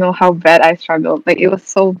friends know how bad I struggled. Like it was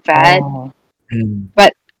so bad, Oh, Mm.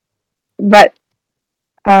 but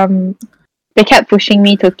um they kept pushing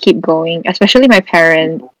me to keep going, especially my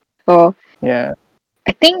parents. So yeah.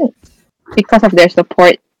 I think because of their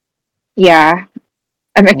support, yeah,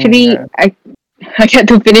 I'm actually Yeah. I get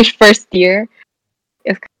to finish first year.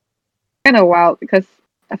 It's kind of wild because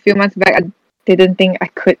a few months back I didn't think I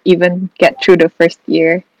could even get through the first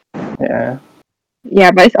year. Yeah.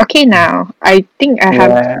 Yeah, but it's okay now. I think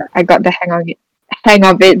Yeah. I got the hang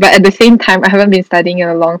of it, but at the same time I haven't been studying in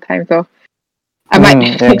a long time, so I might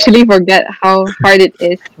Yeah. actually forget how hard it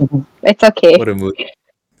is. It's okay. What a mood.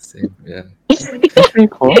 Same. Yeah. That's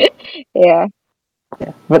pretty cool. Yeah.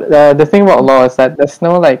 But the thing about law is that there's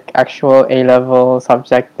no like actual A level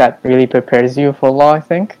subject that really prepares you for law, I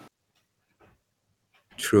think.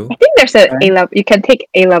 True. I think there's a Right. level. You can take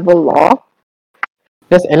A level law.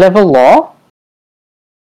 There's A level law?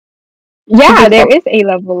 Yeah, There's there some- is A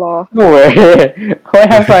level law. No way. Why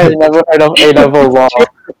have I never heard of A level law?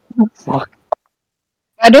 Fuck.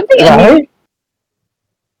 I don't think any. Right?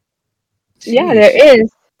 Yeah, there Sheesh.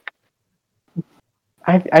 is.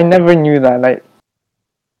 I never knew that. Like,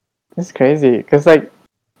 it's crazy. Because, like,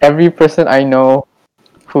 every person I know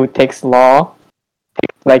who takes law,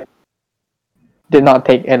 like, did not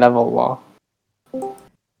take A level law.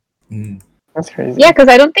 Mm. That's crazy. Yeah, because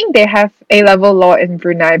I don't think they have A level law in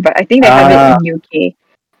Brunei, but I think they have it Ah, in UK.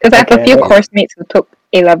 Because I have a okay. few Yeah. course mates who took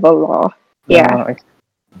A level law. Yeah. Okay.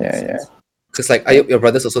 Yeah. Because like, your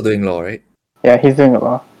brother's also doing law, right? Yeah, he's doing a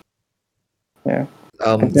law. Yeah.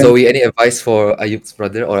 But then- Zoe, any advice for Ayub's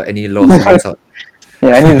brother or any law students out?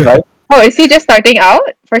 Yeah, I need advice. Oh, is he just starting out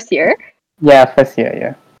first year? Yeah, first year,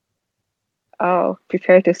 yeah. Oh,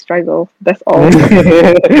 prepare to struggle. That's all.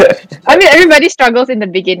 Yeah, I mean, everybody struggles in the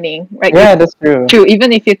beginning. Like, it's that's true. true.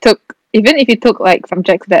 Even if you took like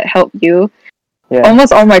subjects that help you, Yeah.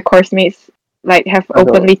 almost all my course mates like have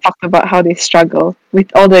Struggle. openly talked about how they struggle with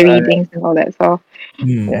all the Right. readings and all that. So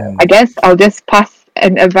Yeah. I guess I'll just pass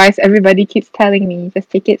and advise everybody keeps telling me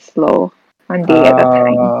just take it slow, one day at a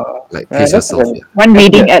time, Like, Right, pace that's yourself. good. Yeah. one That's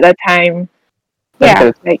reading good. at a time. That's Yeah,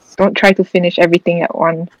 good. like don't try to finish everything at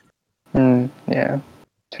once. Yeah,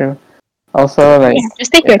 true. Also, like, Yeah,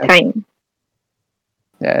 just take your time.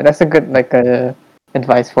 yeah, that's a good like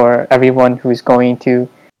advice for everyone who's going to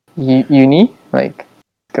uni. Like,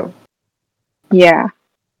 go. Yeah.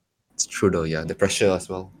 It's true though. Yeah, the pressure as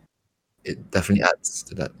well. It definitely adds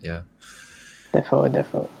to that. Yeah. Defo.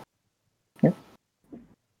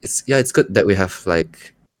 It's good that we have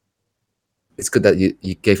like. It's good that you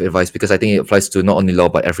gave advice, because I think it applies to not only law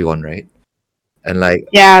but everyone, right? And like,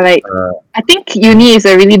 Yeah, like I think uni is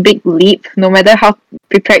a really big leap. No matter how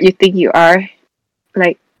prepared you think you are,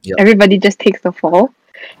 like Yep. everybody just takes the fall.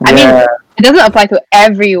 I mean, Yeah, it doesn't apply to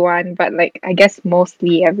everyone, but like I guess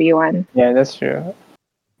mostly everyone. yeah, that's true.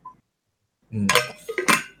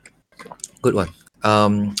 good one.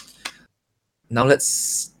 Now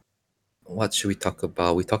what should we talk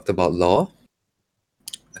about? We talked about law,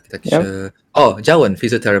 architecture. Oh, Jawan,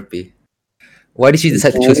 physiotherapy. Why did you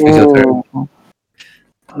decide to choose physiotherapy? Ooh.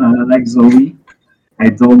 Like Zoe, I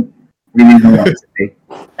don't really know what to say.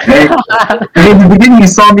 Right? In the beginning, you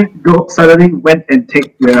saw me go suddenly went and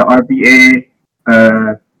take the RBA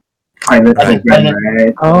pilot Right. program,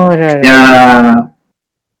 right? Oh, right. Yeah,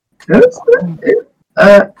 that's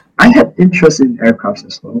I had interest in aircrafts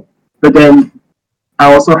as well, but then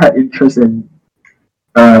I also had interest in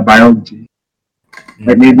biology,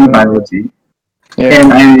 like maybe biology, Yeah.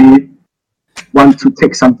 and I want to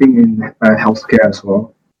take something in healthcare as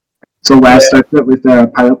well. So when I started with the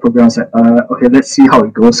pilot program, I was like, okay, let's see how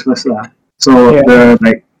it goes first, lah. So Yeah.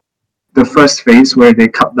 the first phase where they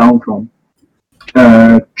cut down from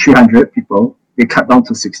 300 people. They cut down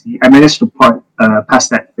to 60. I managed to pass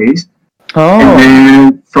that phase. And Oh,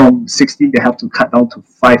 then from 60, they have to cut down to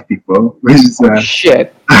 5 people, which is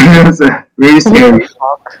shit. very scary.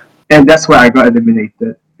 Fuck. And that's why I got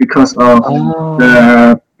eliminated because of Oh.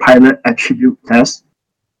 the pilot attribute test,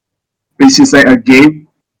 which is like a game.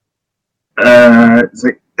 It's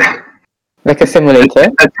like Like a simulator?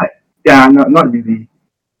 yeah, not really.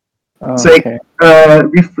 Oh, It's like okay.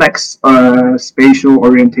 reflex, spatial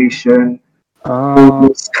orientation, Oh,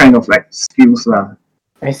 those kind of like skills lah.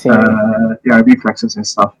 I see. Yeah, reflexes and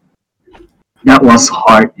stuff. That was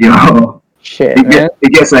hard, Shit, It, man.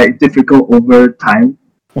 it gets like difficult over time,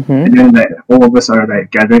 Mm-hmm. and then like all of us are like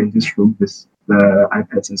gathered in this room with the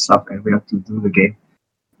iPads and stuff, and we have to do the game.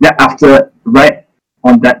 Yeah, after right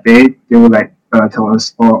on that day, they will like tell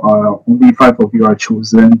us, "Oh, only 5 of you are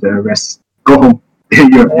chosen. The rest go home. You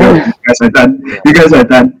guys are done. You guys are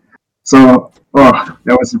done." So,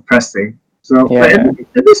 that was depressing. So, but Yeah.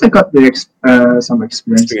 at least I got some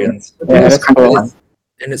experience. Experience. It Yeah, was that's kind of cool. fun.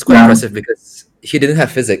 And it's quite Yeah. impressive because he didn't have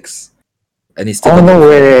physics, and he still Oh, got no the-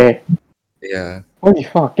 way. Yeah, Holy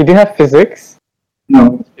fuck. You didn't have physics?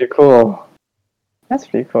 No, That's pretty cool. That's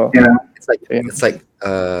pretty cool. Yeah. it's like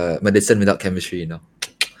medicine without chemistry,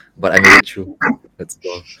 But I made it through. Let's go.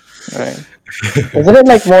 Right. Isn't it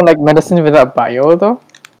like more like medicine without bio though?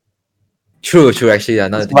 True. Actually, yeah.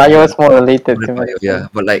 Now that I think Bio about is more related it, to medicine. yeah.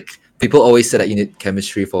 But like people always say that you need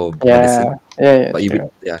chemistry for Yeah. medicine, Yeah, but you true.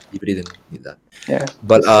 really didn't need that. Yeah.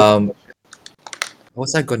 But what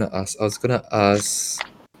was I gonna ask? I was gonna ask.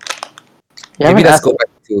 You Maybe haven't let's asked go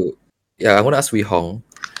back to. Yeah, I want to ask Wee Hong.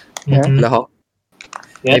 Yeah. Mhm. Hello, Hong.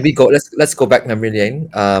 Yes. Maybe let's go back memory lane.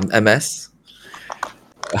 MS.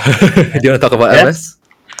 Do you want to talk about MS?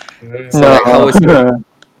 Yes. So, like, how was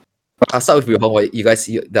I'll start with Wee Hong. You guys,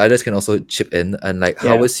 the others can also chip in. And like,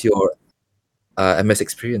 how Yeah. was your MS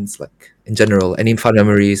experience like in general? Any fun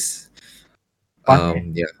memories?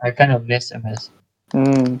 Fun, Yeah, I kind of miss MS.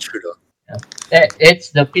 true though. It's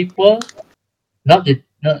the people, not the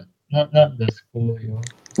school,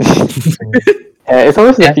 Yeah, it's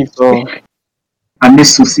always the Yeah. people. I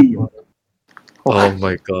miss Susie. Oh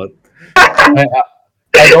my god.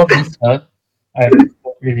 I don't miss her. I don't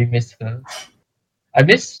really miss her. I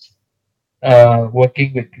miss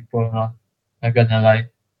working with people now. Not gonna lie.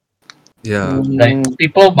 Yeah. Like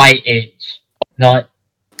people my age, not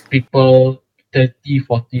people 30,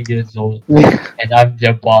 40 years old, and I'm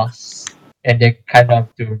their boss, and they kind of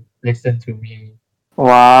have to listen to me.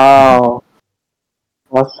 Wow.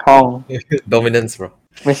 What's Hong? Dominance, bro.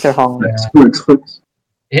 Mr. Hong. Yeah. Experts.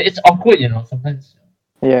 It's awkward, sometimes.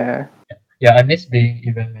 Yeah. Yeah, I miss being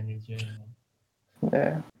event manager.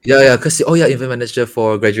 Yeah. Yeah. Cause event manager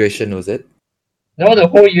for graduation, was it? No, the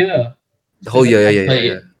whole year. The whole year,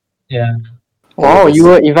 yeah. Yeah. Wow, that's- you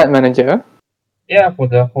were event manager? Yeah, for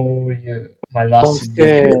the whole year. My last Oh,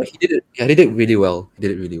 year. shit. He did it. Yeah, he did it really well.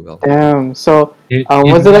 Damn. So, You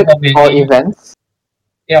was know it like how many- all events?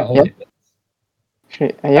 Yeah, all Yeah. events.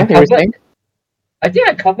 Shit. Yeah, I you were covered- saying? I think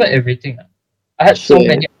I covered everything. I had so Shit.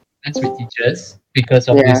 many arguments with teachers because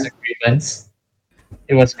of Yeah. disagreements.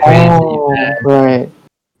 It was crazy. Oh, man. right.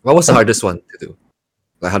 What was the hardest one to do?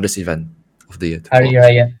 Like hardest event of the year? to Hari do?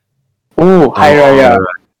 Raya. Ooh, Hari Raya.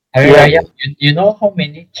 Hari Yeah. Raya. You know how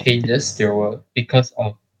many changes there were because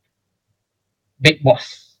of Big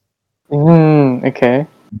Boss. Okay.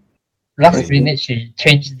 Last Okay. minute she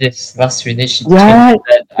changed this. Last minute she Yeah, changed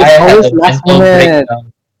that. I it's had always a last mental minute.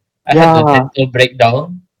 breakdown. I had a Yeah. mental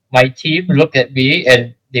breakdown. My team looked at me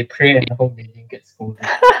and they pray and hope they didn't get scolded.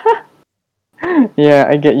 Yeah,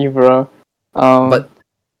 I get you, bro. But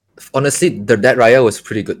honestly, that Raya was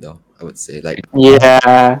pretty good though. I would say like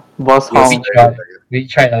yeah, Boss it was Hong. very good Raya. We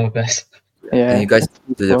tried our best. Yeah. And you guys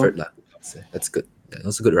Cool. delivered lah. That's good. Yeah, it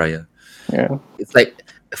was a good Raya. Yeah. It's like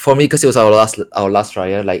for me because it was our last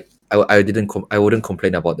Raya. Like I wouldn't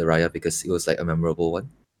complain about the Raya because it was like a memorable one.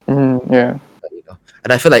 Yeah.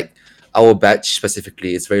 And I feel like our batch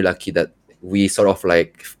specifically is very lucky that we sort of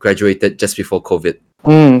like graduated just before COVID.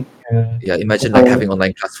 Yeah, imagine like Oh. having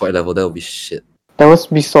online class for A level. That would be shit. That must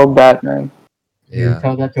be so bad, man. We Yeah.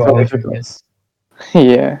 tell that to So our difficult. juniors.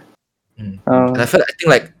 Yeah. Mm. Um, And I think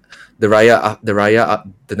like the Raya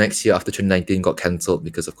the next year after 2019 got cancelled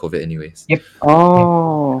because of COVID anyways.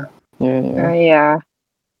 oh. Yeah. Yeah.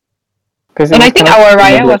 Because And I think our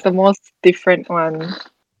Raya was the most different one.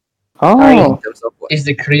 Oh. In terms of what? It's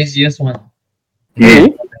the craziest one.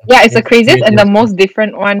 Really? Yeah, it's the craziest and the craziest most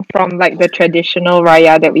different one from like the traditional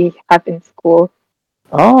Raya that we have in school.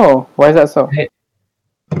 Oh. Why is that so?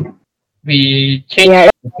 We changed Yeah,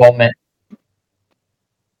 the format.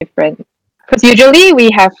 different. Because usually we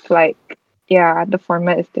have like yeah, the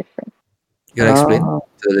format is different. You wanna explain Oh.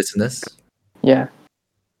 to the listeners? Yeah.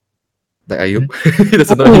 Like Ayub? He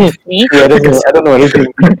doesn't know anything. Me? Yeah, I don't know anything.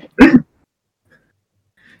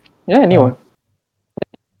 Yeah, anyone.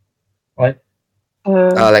 What?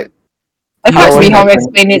 Like Let's you ask explain, Rihong like,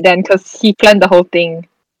 explain it then, because he planned the whole thing.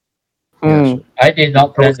 yeah, Hmm. sure. I did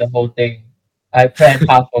not plan the whole thing. I planned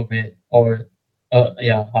half of it, or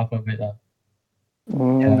yeah, half of it.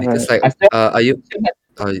 Mm, Yeah. It's right. like I still, Ayub. still had,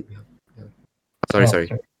 Yeah. Sorry, oh, sorry.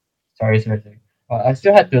 sorry. I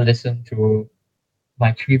still had to listen to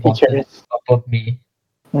my three bosses Teachers. above me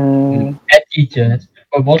Mm, and teachers,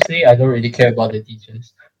 but mostly I don't really care about the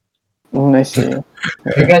teachers I see. Yeah.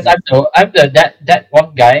 because I'm the that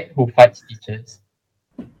one guy who fights teachers.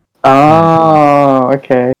 Oh,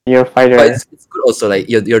 okay. You're a But fighter. it's good also, like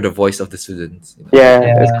you're the voice of the students. Yeah,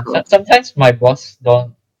 that's Yeah, cool. sometimes my boss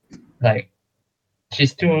don't like.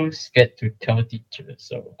 She's too scared to tell teachers,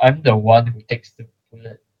 so I'm the one who takes the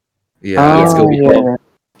bullet. Yeah, let's go Oh, with yeah.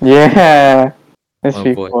 Yeah. That's oh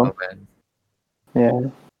pretty boy, cool. oh man.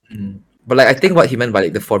 Yeah. But like I think what he meant by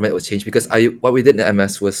like the format was changed because what we did in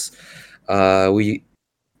MS was we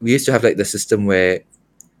used to have like the system where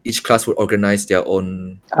each class would organize their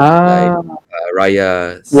own like Ah,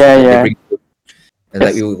 rayas, yeah, like they yeah. bring food, and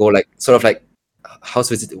like It's, we would go like sort of like house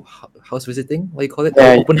visiting, what do you call it?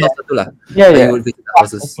 yeah, Open house tu lah. yeah, Like yeah. you would visit the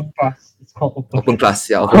houses. Open class. It's called open Open class. class,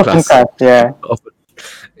 yeah, open Open class. class, yeah. Open,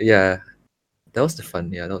 yeah. That was the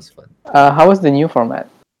fun. Yeah, that was fun. How was the new format?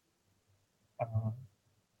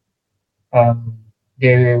 Uh,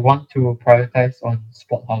 they want to prioritize on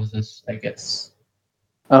sport houses, I guess.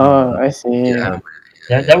 Oh, I see. Yeah, I Yeah.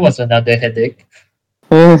 remember. That was another headache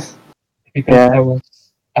Yes. because Yeah.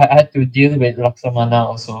 I had to deal with Laksamana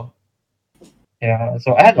also. Yeah,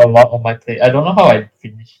 so I had a lot on my plate. I don't know how I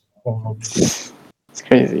finished all of it. It's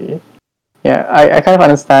crazy. Yeah, I kind of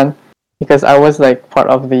understand because I was like part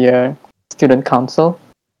of the student council.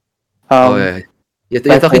 Oh yeah. You're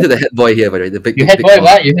back talking to then. the head boy here, by the way, the big, You big, head big boy, boss.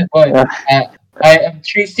 what? You head boy. Yeah. I am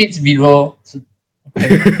 3 seats below.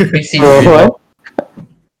 Okay, 3 seats Bro, below.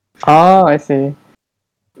 Oh, I see.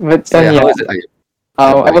 But So then yeah, yeah, how is it? Head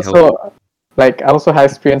I boy, also I also had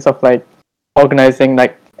experience of like organizing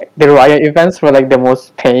like the Raya events were like the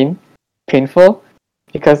most painful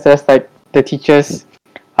because there's like the teachers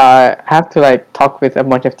have to like talk with a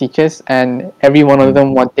bunch of teachers and every one of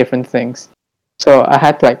them want different things. So I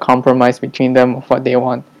had to like compromise between them of what they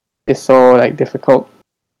want. It's so like difficult.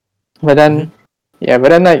 But then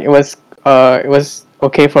like it was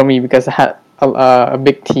okay for me because I had a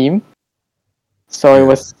big team. So it Yeah.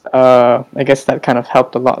 was I guess that kind of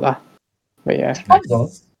helped a lot lah. But yeah. It's fun though,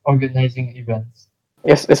 organizing events.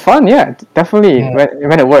 It's fun, yeah, definitely Yeah.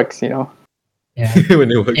 when it works, you know. Yeah. when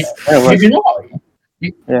it works. When it works. You know,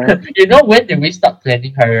 Yeah. you know when did we start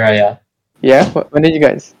planning Hari Raya? Yeah. When did you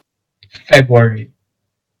guys? February.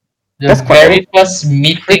 The That's quite very first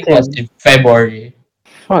meeting was in February.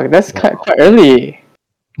 Fuck, that's quite early.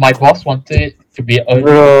 My boss wanted it to be early.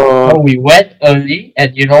 Bro. So we went early,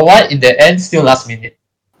 and you know what? In the end, still last minute.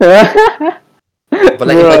 But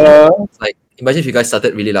like Bro. imagine if you guys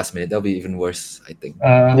started really last minute, that'll be even worse, I think.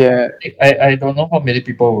 Yeah. I don't know how many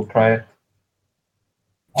people will cry.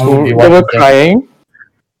 I They will be one were of them. crying.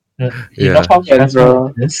 You know Yeah. how Yeah, stressful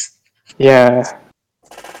bro. it is. Yeah.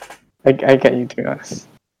 I get you, to be honest.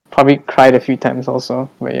 Probably cried a few times also,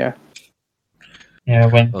 but yeah. Yeah,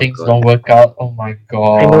 when Oh, things God. don't work out. Oh my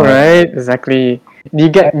god. I know, right? Exactly. Do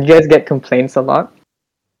you guys get complaints a lot?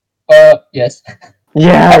 Yes.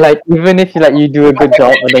 Yeah, like even if you do a good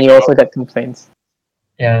job, but then you also get complaints.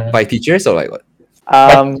 Yeah. By teachers or like what?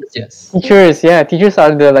 Yes. Teachers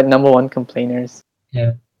are the like number one complainers.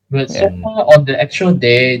 Yeah. But so Yeah. far on the actual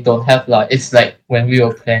day, don't have lah. It's like when we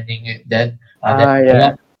were planning it, then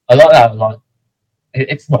Yeah. a lot.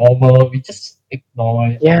 It's normal. We just ignore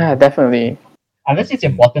it. Yeah, definitely. Unless it's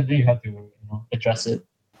important, then you have to address it.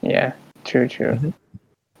 Yeah, true.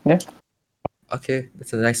 Okay,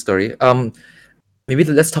 that's a nice story. Maybe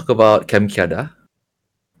let's talk about Kem Kiada.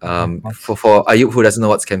 For Ayub who doesn't know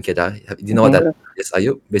what's Kem Kiada, do you know what that is,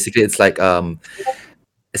 Ayub? Basically, it's like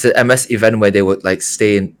it's an MS event where they would like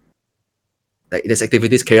stay in, like there's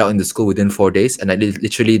activities carried out in the school within 4 days, and like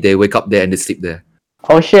literally they wake up there and they sleep there.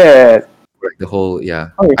 Oh shit! Like the whole Holy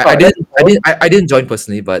I fuck, I didn't join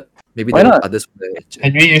personally, but maybe Why there were not? others.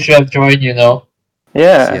 Henry, you should have joined.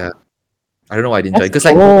 Yeah. I don't know why I didn't join That's because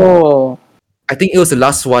like cool. I think it was the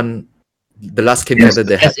last one, the last Kem Yes. Kiada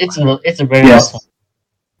they had. It's a very Yes. last one.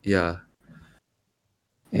 Yeah.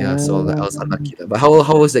 Yeah, so I was unlucky. But how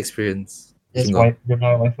was the experience? That's Single? why you're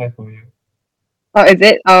not Wi-Fi for you. Oh, is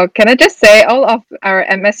it? Oh, can I just say all of our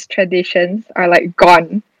MS traditions are like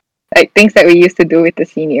gone like things that we used to do with the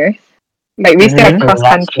seniors. Like we used to have Mhm. cross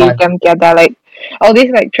country, The last one. together, like all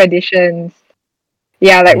these like traditions.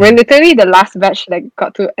 Yeah, like we're literally the last batch that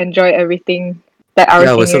got to enjoy everything that our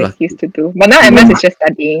Yeah, we're so seniors lucky. used to do. But now MS is just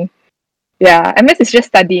studying. Yeah, MS is just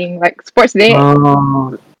studying. Like sports day,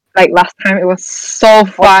 Oh. like last time it was so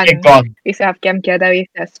fun. Okay, gone. We used to have camp together, we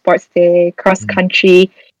used to have sports day, cross Mm. country,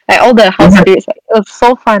 like all the house spirits. Like, it was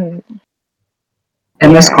so fun.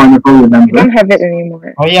 MS Yeah. Carnival, We remember? don't have it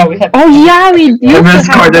anymore. Oh yeah, we had. Oh yeah, we used to MS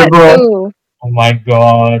have that Carnival. too. Oh my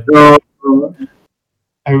god. So,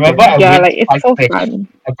 I remember I Yeah, went like it's 5 so fish. fun.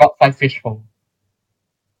 I got 5 fish home.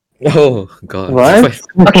 Oh god. What?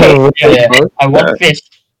 Okay. Yeah. I won fish.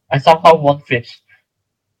 I somehow won fish.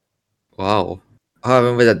 Wow. Oh, I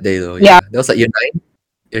remember that day though. Yeah. Yeah. That was like year 9,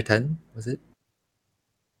 year 10, was it?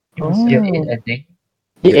 It was year 8, Oh. I think.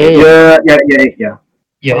 The Yeah. A. yeah. Year 8,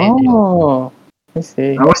 yeah. Oh. I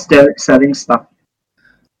see. I was selling stuff.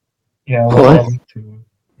 Yeah, I was What? selling to.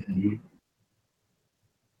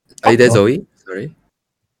 Are you there, Oh. Zoe? Sorry.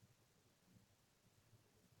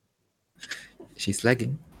 She's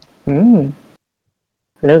lagging. Hello,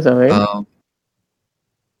 Zoe. Um.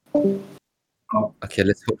 Okay,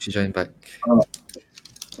 let's hope she joined back.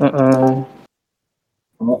 Uh-uh.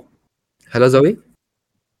 Oh, Hello, Zoe.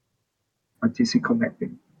 RTC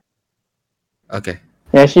connecting. Okay.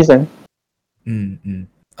 Yeah, she's in.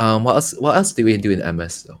 What else? What else did we do in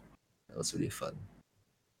MS though? That was really fun.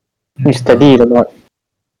 You studied a lot.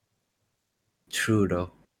 True though.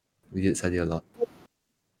 We did study a lot.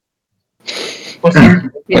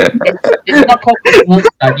 It's not called personal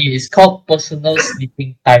study, it's called personal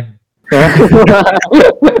sleeping time.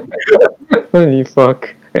 Holy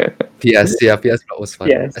fuck. PS, yeah, PS block was fun.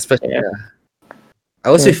 Yes, Especially, yeah. yeah. I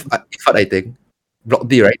was with Iffat, I think. Block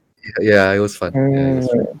D, right? Yeah, it was fun. Yeah, it was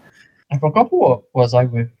fun. I forgot who was I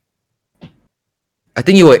with. I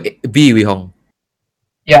think you were B, Wee Hong.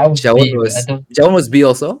 Yeah, I was Jawan B. was I don't. Jawan was B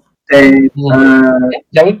also. They,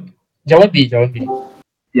 Jawan B.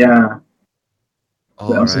 yeah.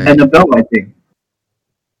 All right. Annabelle, I think.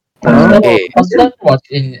 Constant, A. Constant was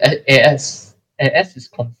in AS. AS is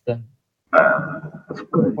constant.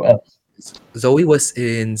 Who else? Zoe was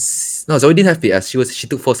in. No, Zoe didn't have PS. She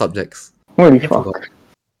took 4 subjects. Holy Yeah, fuck.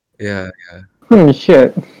 Yeah. Holy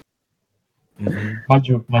shit.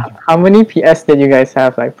 Maju. How many PS did you guys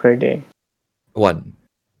have like per day? 1.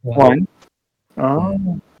 One.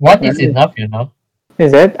 Oh. One is enough, you know.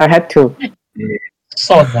 Is it? I had 2.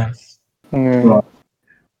 So nice. Wow.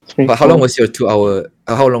 But how long was your 2 hour?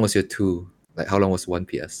 How long was your 2? Like how long was 1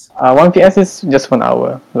 PS? 1 PS is just 1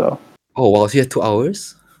 hour though. Oh wow, so you had 2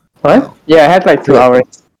 hours? What? Wow. Yeah, I had like 2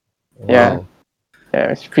 hours. Yeah. Wow.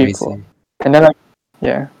 Yeah, it's pretty Crazy. cool. And then like,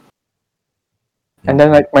 yeah. And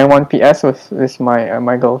then like my 1 PS was my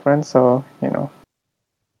my girlfriend, so you know.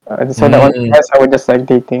 So that 1 PS I was just like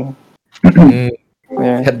dating.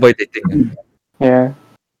 Yeah. Head boy dating. Yeah.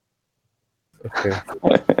 Okay.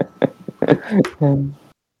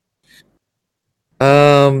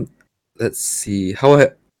 Mm. Let's see.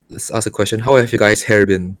 Let's ask a question. How have you guys' hair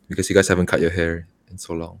been? Because you guys haven't cut your hair in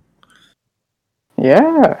so long.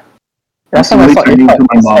 Yeah. That's Last time I really saw turning Iffat, to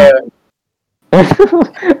my his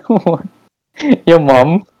hair- Your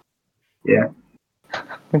mom? Yeah.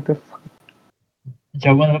 What the fuck?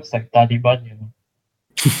 Jawan looks like Taliban, you know.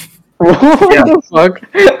 What Yeah. the fuck?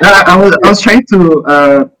 I was trying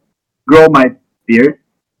to grow my beard.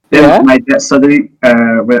 Then Yeah? my dad suddenly,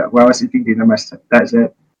 when I was eating dinner, my dad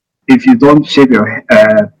said, if you don't shave your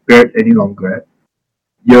beard any longer,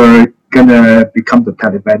 you're gonna become the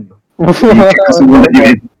Taliban. The doesn't want you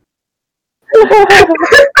in.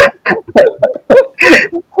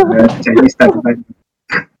 Chinese Taliban.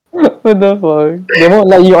 What the fuck? They won't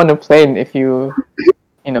let you on a plane if you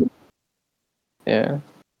know. Yeah.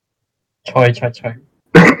 Choi.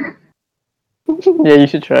 Yeah, you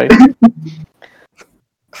should try.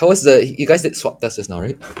 How was you guys did swab tests just now,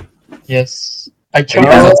 right? Yes. I chose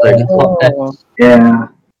Any results already? Oh. Yeah.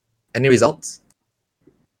 Any results?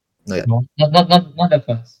 Not yet. No, not at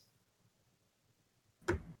first.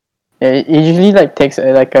 Yeah, it usually like takes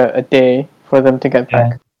like a day for them to get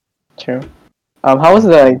back. True. How was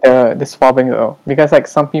the swabbing though? Because like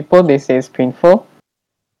some people they say it's painful,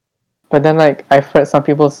 but then like I've heard some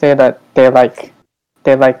people say that they like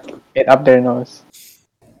it up their nose.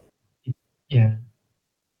 Yeah.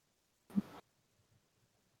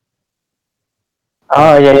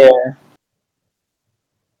 Oh yeah.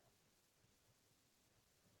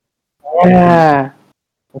 Yeah.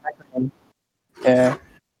 Yeah.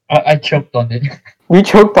 I choked on it. We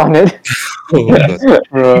choked on it. Oh my god.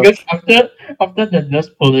 Bro. Because after the nurse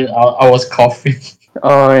pulled it out, I was coughing.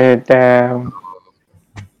 Oh yeah, damn.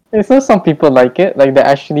 It's not some people like it. Like they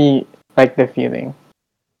actually like the feeling.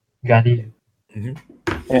 Got it.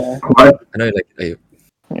 Yeah. What? I know you like it. Ayub.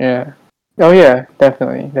 Yeah. Oh yeah,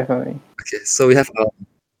 definitely. Okay, so we have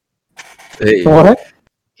hey, What?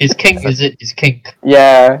 His kink, is it? His kink.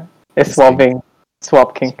 Yeah. It's This swapping.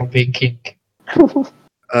 Swap king. Big kink.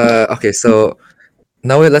 okay, so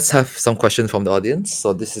now let's have some questions from the audience.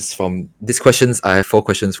 So these questions. I have 4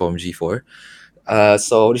 questions from G4.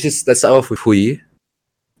 So let's start off with Hui.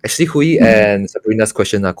 Actually, Hui and Sabrina's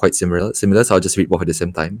question are quite similar. So I'll just read both at the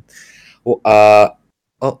same time.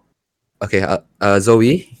 Okay.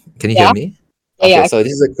 Zoe, can you hear Yeah. me? Yeah, Okay, yeah. so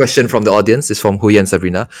this is a question from the audience. It's from Hui and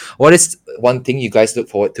Sabrina. What is one thing you guys look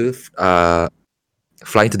forward to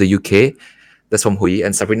flying to the UK? That's from Hui.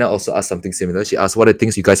 And Sabrina also asked something similar. She asked, what are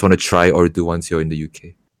things you guys want to try or do once you're in the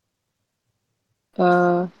UK?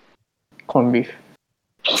 Corned beef.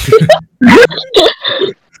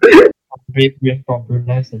 Big win from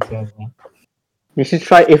Brunei as well. Huh? You should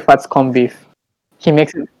try Iffat's corned beef. He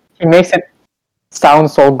makes it sound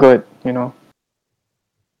so good, you know.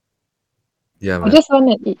 Yeah, I man. just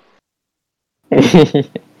want to eat.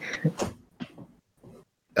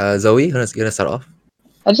 Zoe, you wanna start off?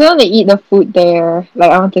 I just want to eat the food there.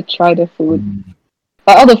 Like I want to try the food.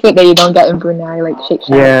 Like all the food that you don't get in Brunei, like Shake Shack.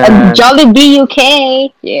 Yeah. And Jollibee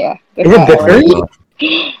UK. Yeah. that's Is it what I wanna different?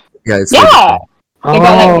 eat. Yeah, it's Yeah. so different. They got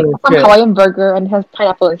like Oh, some shit. Hawaiian burger and it has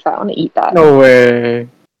pineapple inside. I want to eat that. No way.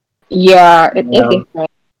 Yeah, it is No.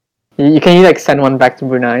 different. Can you like send one back to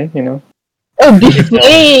Brunei, you know? Oh, this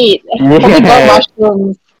wait! Probably got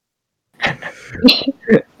mushrooms.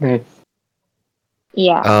 Nice.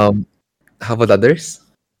 Yeah. How about others?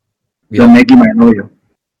 The Maggie Milo, yo.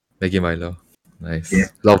 Maggie Milo. Nice. Yeah.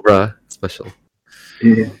 Laura, special.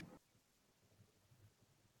 Yeah.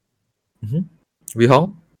 Wee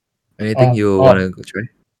Hong? Anything you want to go try?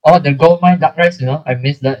 Oh, the gold mine duck rice, you know? I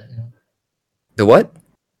miss that. You know? The what?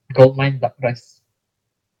 Gold mine duck rice.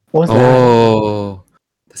 What's that? Oh,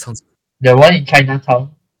 that sounds. The one in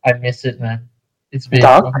Chinatown. I miss it, man. It's been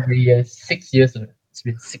Duck? how many years? 6 years. It's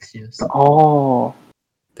been 6 years. Oh,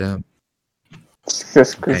 Damn.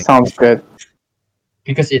 it sounds good.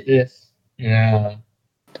 Because it is. Yeah.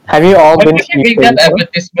 Have you all Why been would to you make UK that before?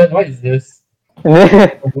 advertisement? What is this?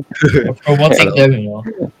 You're promoting them, you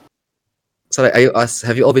know? So, like,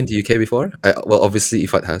 have you all been to UK before? Well, obviously,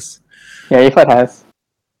 Ifat has. Yeah, Ifat has.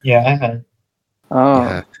 Yeah, I had. Oh.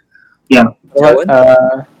 Yeah. Yeah. What,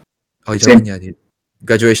 Oh, Same. Jawan, yeah, dude.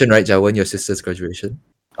 Graduation, right, Jawan? Your sister's graduation.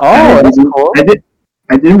 oh, that's cool.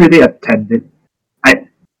 I didn't really attend it.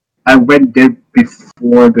 I went there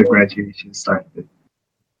before the graduation started,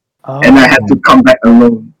 Oh, and I had to come back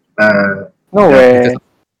alone. no Yeah, way. because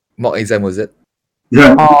mock exam, was it?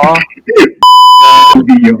 Yeah. Aw.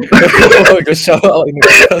 Video. Oh, go shout out in the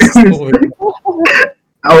class.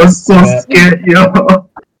 I was so Yeah. scared, yo.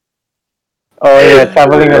 Oh yeah,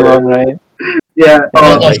 traveling alone, right? Yeah. Oh,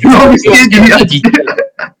 No, no, you scared scared me. the teacher.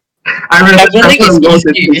 I remember Traveling is traveling alone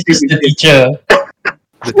easy. and It's just the thinking, teacher.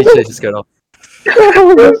 The teacher just got off.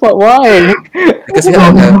 Why? Because we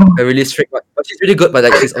have a really strict one. But she's really good, but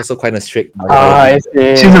like she's also kind of strict. I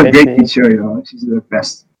see. she's a I great see. teacher, you know. She's the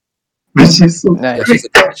best. But she's so Nice. Yeah, she's a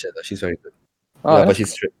good teacher though. She's very good. Oh, Yeah, but that's-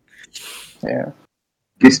 she's strict. yeah.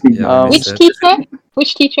 gives me. Yeah, Which Mr. teacher?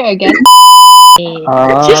 Which teacher again? She's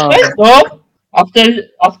Ah, nice though.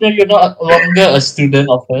 After you're no longer a student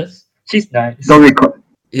of hers, she's nice. Don't record.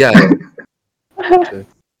 Yeah. the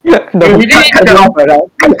really Cut that off,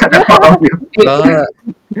 cut that part off. You. So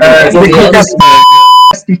They the call others-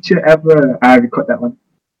 best teacher ever. I record that one.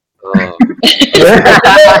 Oh.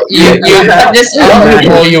 you cut this out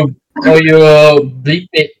or you bleep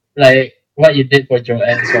it like what you did for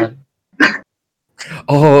Joanne's one.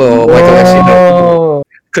 Oh my god, actually no. Oh,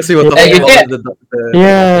 Because we were Yeah, talking you about get- the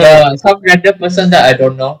yeah. Yeah, some random person that I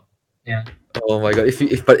don't know. Oh my god! If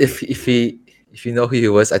you know who he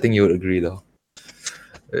was, I think you would agree though.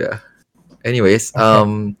 Yeah. Anyways,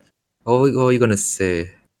 what were you gonna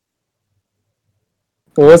say?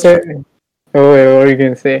 What was it? Oh, wait, what were you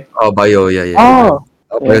gonna say? Oh, bio, yeah.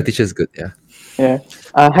 Oh, Bio yeah. teacher is good, yeah.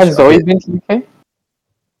 Has Sure. Zoe been to UK?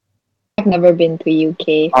 I've never been to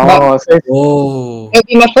UK. But Oh, so it's, Oh. it'll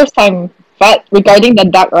be my first time. But regarding the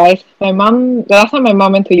duck rice, the last time my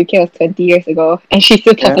mom went to UK was 20 years ago, and she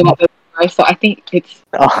still talks Yeah. about the duck rice. So I think it's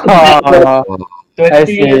oh,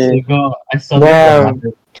 20 years see. ago, I saw Yeah.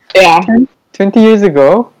 that. yeah. 20 years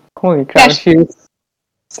ago. Holy crap! Yeah. She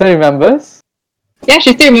still remembers. Yeah,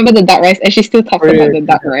 she still remember the duck rice, and she still talks about the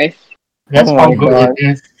duck rice. That's Oh how my good God. it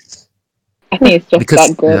is. I think it's just Because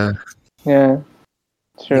that good. yeah. Yeah,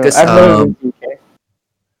 true. Because, I've never been to UK.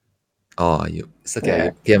 Oh, you. It's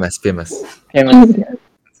okay. Yeah. PMS. Famous.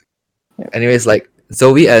 Anyways, like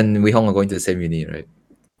Zoe and Wee Hong are going to the same uni, right?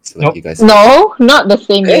 So like Nope. you guys. No, not the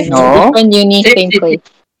same uni. No. Different uni, Same same city. place.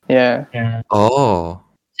 Yeah. Yeah, Oh.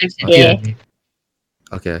 same city. Yeah. only.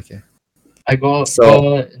 Okay. I go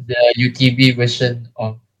So- the UTB version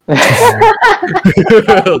of.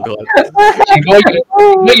 Oh god. You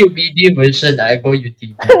go UBD version. I go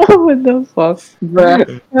UTB. What the fuck? Bruh.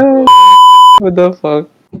 What the fuck?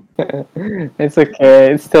 It's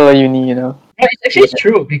okay. It's still a uni, you know. No, it's actually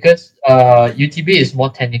true because UTB is more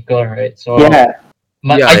technical, right? So Yeah.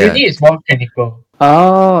 my Yeah. uni is more technical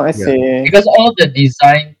Oh, I Yeah. see. because all the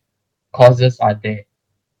design courses are there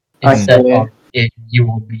I instead see. of in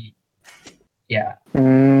UOB. Yeah.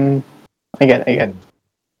 I get it.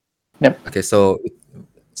 Okay, so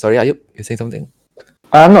sorry, Ayub, you saying something?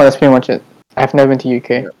 No, that's pretty much it. I've never been to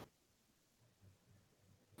UK.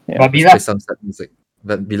 Yeah. But Let's Bila, play some sad music.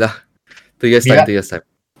 But Bila, 2 years time, Bila. 2 years time.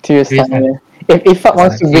 2 years 2 years time. time. Yeah. If Iffat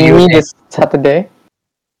wants to See bring you me there. this Saturday,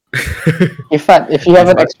 Iffat, if you have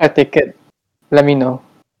an Iffat? extra ticket, let me know.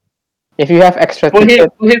 If you have extra Put him ticket,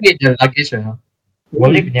 with the luggage, you know.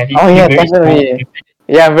 Boleh punya. Oh, yeah, very small. definitely.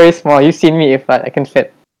 Yeah, I'm very small. You've seen me, Iffat. I can fit.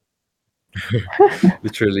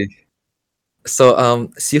 Literally. So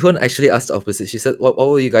Sihun actually asked the opposite. She said, what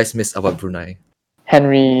will you guys miss about Brunei?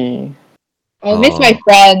 Henry. I'll miss Oh. my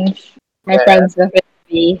friends. My Yeah. friends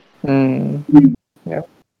definitely. Yeah.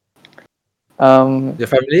 Your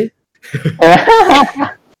family?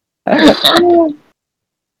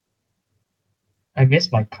 I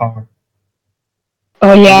miss my car.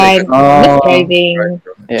 Oh yeah, I Oh. miss driving.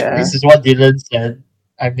 Yeah. This is what Dylan said.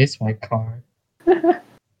 I miss my car.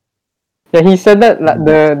 Yeah, he said that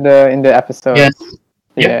the in the episode. Yes.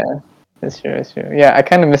 Yeah, that's true. Yeah, I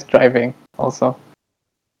kind of miss driving also.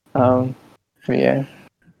 But yeah,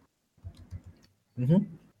 Mhm.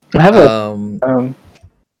 I have a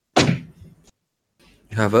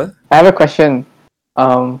You have a? I have a question.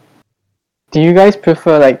 Do you guys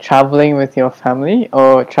prefer like traveling with your family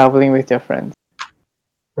or traveling with your friends?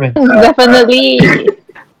 Definitely.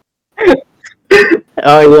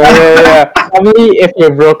 Oh yeah. Family if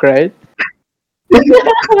you're broke, right?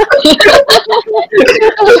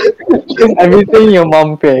 Because everything your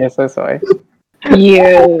mom pays, that's why.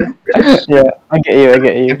 You. Yeah, I get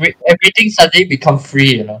you. Everything suddenly become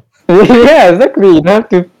free, you know. Yeah, exactly. You don't have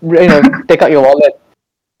to, take out your wallet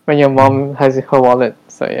when your mom has her wallet.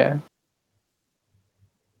 So yeah.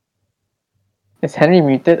 Is Henry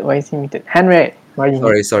muted? Why is he muted? Henry, why are you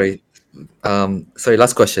muted? Sorry. Sorry,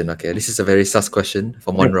 last question. Okay, this is a very sus question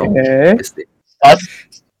from one round. Okay. Obviously. Us,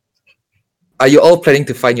 Are you all planning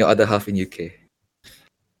to find your other half in UK?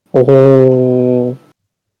 Oh.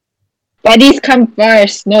 Buddies come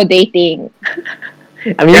first, no dating.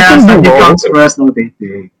 I mean, Yeah, you can so do he both. comes first, no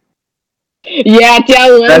dating. Yeah,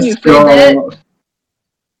 Jiawen, Let's you say that. go.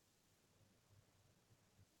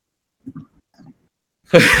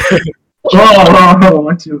 Oh,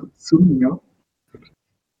 want you soon, yo?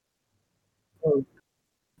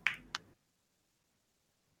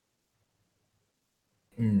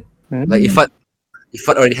 Like Iffat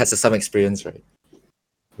already has some experience, right?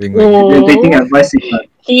 Being You're taking Oh, advice, Iffat.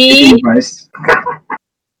 see? Taking advice.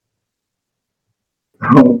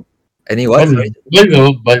 Oh, Any what? Sorry?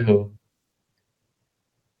 Balu.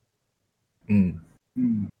 Mm.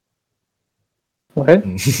 What?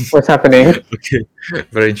 Mm. What's happening? Okay,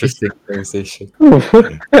 very interesting conversation.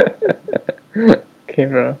 Okay,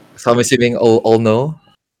 bro. So I'm assuming all know.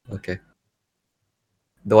 Okay.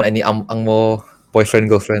 Don't want any angmo boyfriend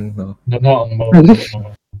girlfriend. No. No.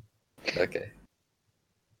 Okay.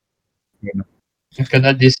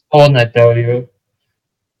 Kena disown, I tell you.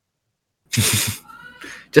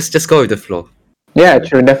 Just go with the flow. Yeah,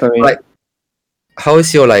 true, definitely. Like, how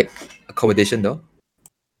is your like accommodation though?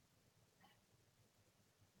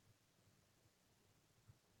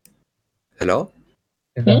 Hello.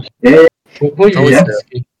 You know? yeah. Who How you is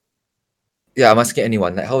asking? Yeah, I'm asking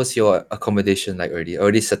anyone. Like, how is your accommodation like already?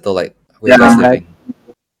 Already settled? Like, where Yeah, you guys like- living?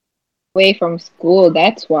 Away from school,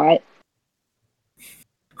 that's what.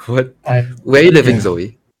 What? I'm Where are you living, yeah.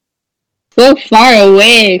 Zoe? So far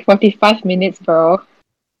away, 45 minutes, bro.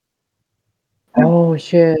 Oh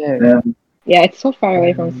shit. Yeah, it's so far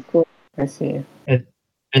away from school. I see. At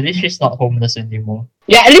least she's not homeless anymore.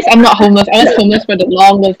 Yeah, at least I'm not homeless. I was homeless for the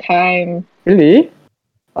longest time. Really?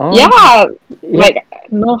 Oh. Yeah, Yeah. like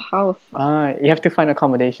no house. You have to find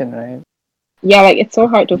accommodation, right? Yeah, like it's so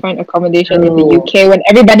hard to find accommodation in the True. UK when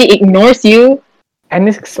everybody ignores you. And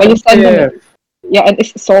it's When you send them- expensive. Yeah, and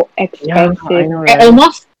it's so expensive. I know, I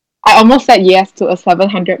right? almost said yes to a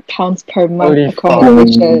 £700 per month Holy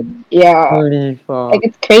accommodation. Yeah, Holy fuck. like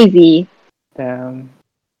it's crazy. Damn.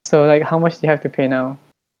 So like, how much do you have to pay now?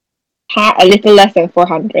 a little less than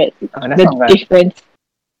 400. Oh, that's The not bad. difference,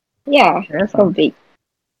 yeah, That's so not, big.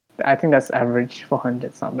 I think that's average 400.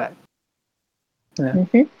 It's not bad. Hmm.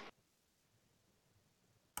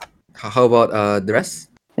 How about the rest?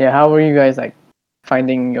 Yeah, how were you guys like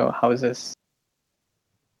finding your houses?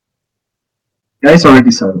 Yeah, it's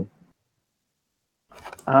already settled.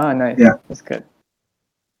 Ah, nice. Yeah. That's good.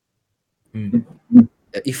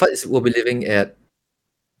 Iffat will be living at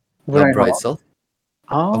Brunei Labra Hall? itself.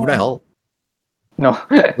 Oh, Brunei Hall. no.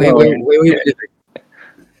 Where No, where where will you be living?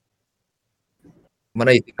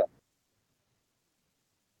 Mana you tinggal?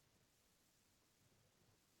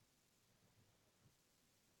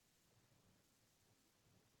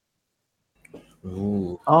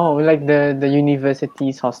 Ooh. Oh, like the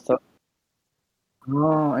university's hostel.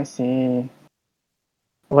 Oh, I see.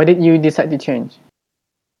 Why did you decide to change?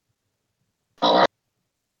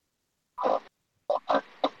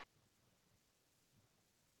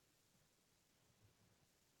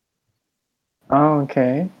 Oh,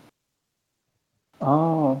 okay.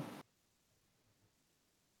 Oh,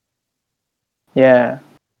 yeah.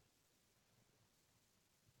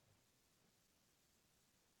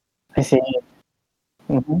 I see.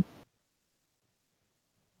 Mm-hmm.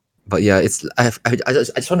 But yeah, it's I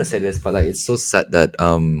just want to say this, but like it's so sad that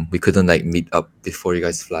we couldn't like meet up before you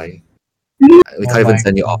guys fly. We can't even my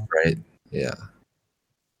send you God. off, right? Yeah.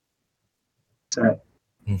 Sad.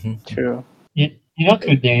 Mm-hmm. True. You know,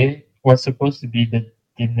 today was supposed to be the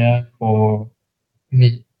dinner for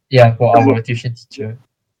me. Yeah, for our tuition teacher.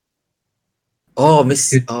 Oh,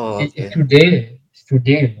 miss. It, Oh, it's okay. today. It's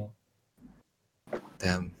today, you know.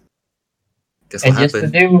 Damn. Guess what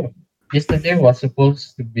And happened? yesterday was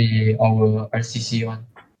supposed to be our RCC one.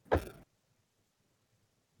 So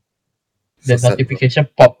The sad, bro. notification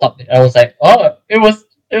popped up. I was like, oh, it was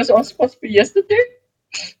all supposed to be yesterday.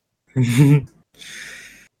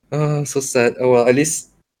 Oh, so sad. Oh well, at least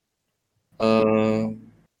uh,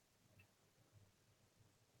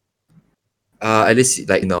 at least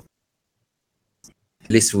like at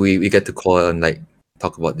least we get to call and like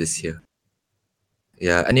talk about this here.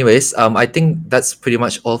 Yeah. Anyways, I think that's pretty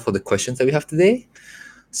much all for the questions that we have today.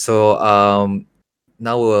 So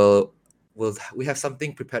now we have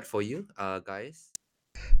something prepared for you, guys.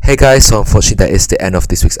 Hey guys, so unfortunately that is the end of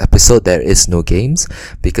this week's episode. There is no games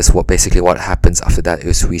because what happens after that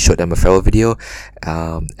is we showed them a farewell video,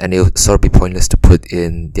 and it'll sort of be pointless to put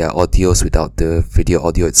in their audios without the video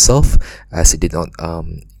audio itself, as it did not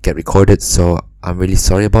get recorded. So I'm really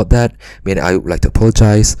sorry about that. I would like to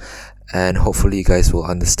apologize, and hopefully you guys will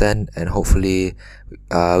understand, and hopefully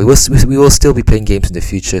we will still be playing games in the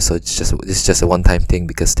future. So it's just a one-time thing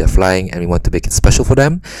because they're flying and we want to make it special for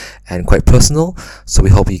them and quite personal. So we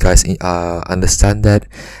hope you guys understand that.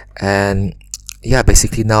 And yeah,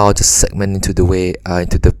 basically now I'll just segment into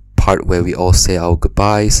the part where we all say our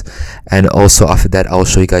goodbyes, and also after that I'll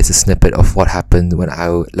show you guys a snippet of what happened when I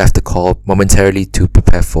left the call momentarily to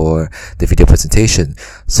prepare for the video presentation.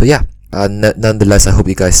 So yeah, nonetheless, I hope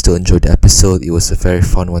you guys still enjoyed the episode. It was a very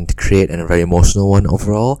fun one to create and a very emotional one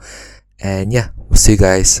overall. And yeah, we'll see you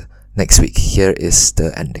guys next week. Here is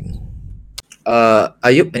the ending.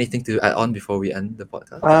 Ayub, anything to add on before we end the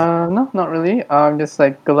podcast? No, not really. Just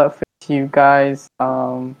like good luck for you guys.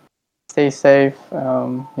 Stay safe.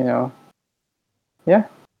 Yeah,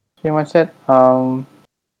 pretty much it. Do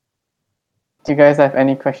you guys have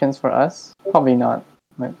any questions for us? Probably not.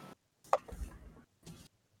 But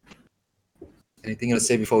Anything you want to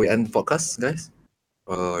say before we end the podcast, guys?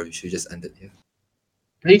 Or we should just end it here?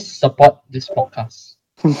 Please support this podcast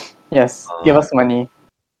yes, give us money.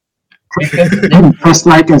 because Press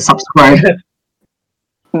like and subscribe.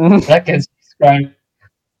 like and subscribe.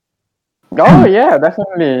 Oh yeah,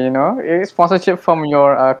 definitely. Sponsorship from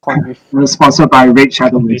your contribution. We're sponsored by Raid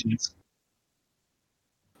Shadow Legends.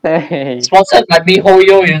 Hey, Sponsored by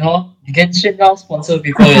MiHoYo, you know. Genshin now sponsor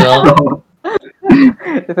people, you know.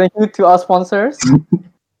 thank you to our sponsors.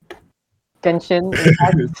 Genshin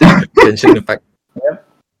Impact. Genshin Impact.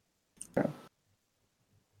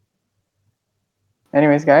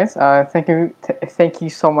 Anyways, guys, thank you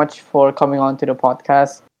so much for coming on to the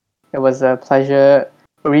podcast. It was a pleasure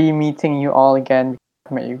re-meeting you all again.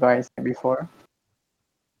 I met you guys before.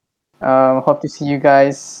 Hope to see you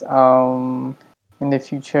guys in the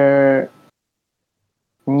future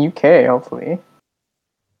in UK, hopefully.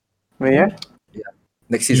 But yeah.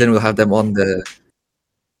 Next season we'll have them on the.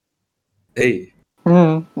 Hey.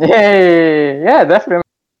 Yay! Yeah, definitely.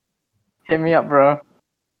 Hit me up, bro.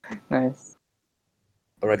 Nice.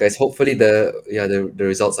 Alright, guys. Hopefully the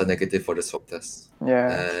results are negative for the swab test.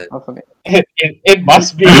 Yeah, hopefully. It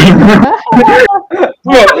must be.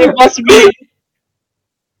 Bro, it must be.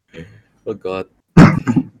 Oh God.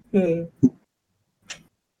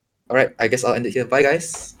 All right, I guess I'll end it here. Bye,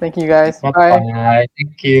 guys. Thank you guys. Bye Bye. bye.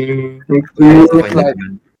 Thank you. Thank Have a you. safe Bye, flight.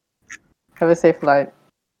 everyone. Have a safe flight.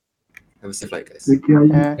 Have a safe flight, guys. Thank you.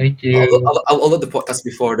 Yeah. Thank I'll, you. I'll upload the podcast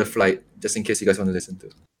before the flight, just in case you guys want to listen to.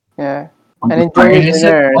 Yeah. On And the enjoy We your flight. listen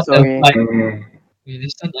dinner, on the Zoe. flight. Eh, We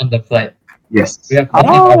listen on the flight. yes. We have nothing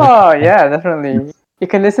other Oh than yeah, definitely. You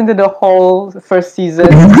can listen to the whole first season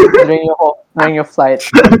during your flight.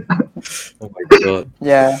 Oh my God.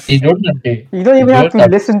 Yeah. You don't have to. You don't even have to don't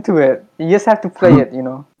listen to it. You just have to play it, you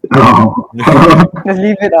know. Oh. Just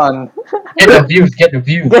leave it on. Get the views. Get the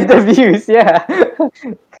views. Get the views, yeah.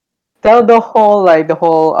 Tell the whole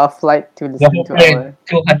flight to The listen whole to plane. our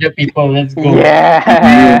 200 people. Let's go.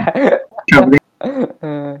 Yeah. Traveling.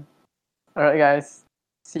 Alright guys.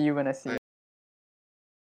 See you when I see you.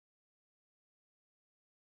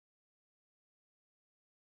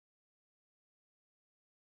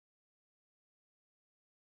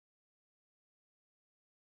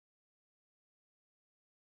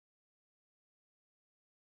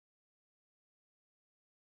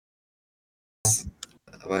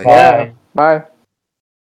 Bye. Yeah. Bye.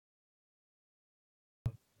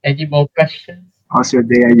 Any more questions? How's your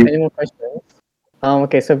day? Are you? Any more questions?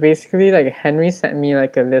 Okay, so basically like Henry sent me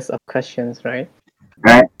like a list of questions, right?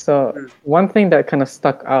 Right? So one thing that kind of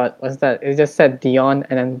stuck out was that it just said Dion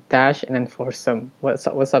and then dash and then foursome. What's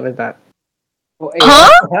up with that? Huh?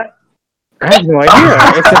 What? I have no idea.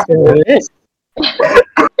 It's just in the list.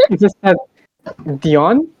 It just said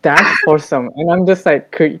Dion dash foursome, and I'm just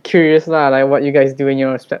like curious lah, like what you guys do in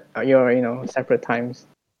your separate times.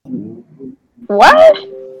 What?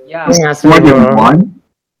 Yeah, That's More than more. one?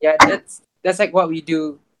 yeah. That's like what we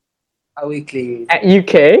do weekly. At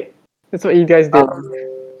UK, that's what you guys did.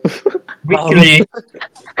 Weekly.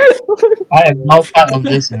 I am now part of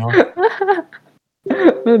this, you know.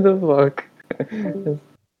 What the fuck?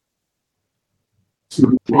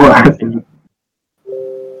 What?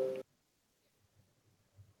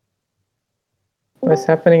 What's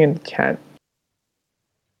happening in the chat?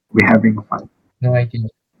 We're having fun. No idea.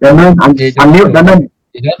 Danan, They don't unmute, know. Danan.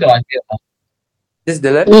 You don't want to unmute. This is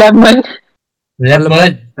Dylan. Lemon.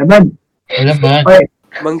 Lemon. Danan. Lemon. Oi.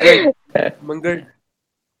 Mungard. Mungard.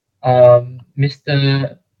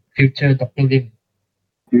 Mr. Future Dr. Lim.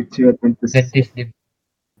 Future dentist. Dentist Lim.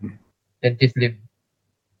 Dentist Lim.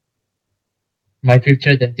 My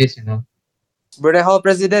future dentist, you know. Brunei Hall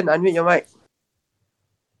President. Unmute your mic.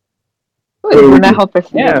 Who is Brunei Hall Yeah,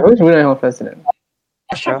 President? who's Brunei Hall president?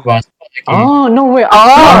 Sure. Was. Okay. Oh no wait!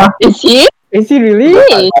 Oh, is he? Is he really?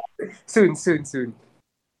 Really? Soon.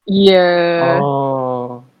 Yeah.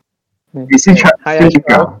 Oh. Is he Hi, Africa?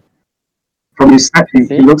 Ashraf. From his side, he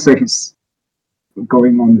See? looks like he's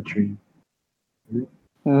going on the train.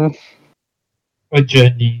 Mm. A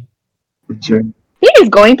journey. The journey. He is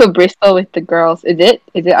going to Bristol with the girls. Is it?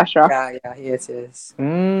 Is it Ashraf? Yeah. Yes.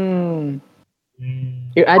 Mm. Mm.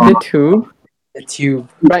 You add the two The tube.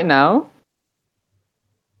 right now?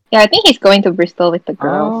 Yeah, I think he's going to Bristol with the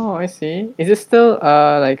girls. Oh, I see. Is it still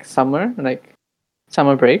like summer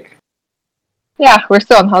break? Yeah, we're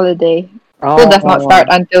still on holiday. School does not start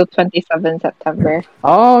until 27 September.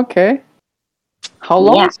 Oh, okay. How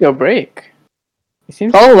long Yeah. is your break? It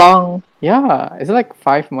seems. So long. Yeah. Is it like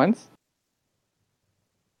 5 months?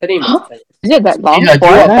 30 minutes. Is it that long? Yeah, For? do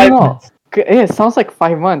I a don't 5 know. months. Yeah, it sounds like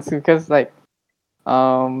 5 months because like,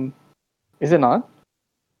 is it not?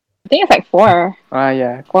 I think it's like 4.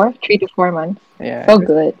 Yeah, 3 to 4 months. yeah. So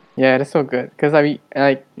good. Yeah, that's so good. Because I mean,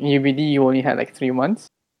 like UBD, you only had like 3 months,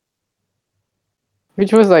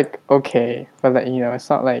 which was like okay, but like it's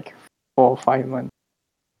not like 4 or 5 months.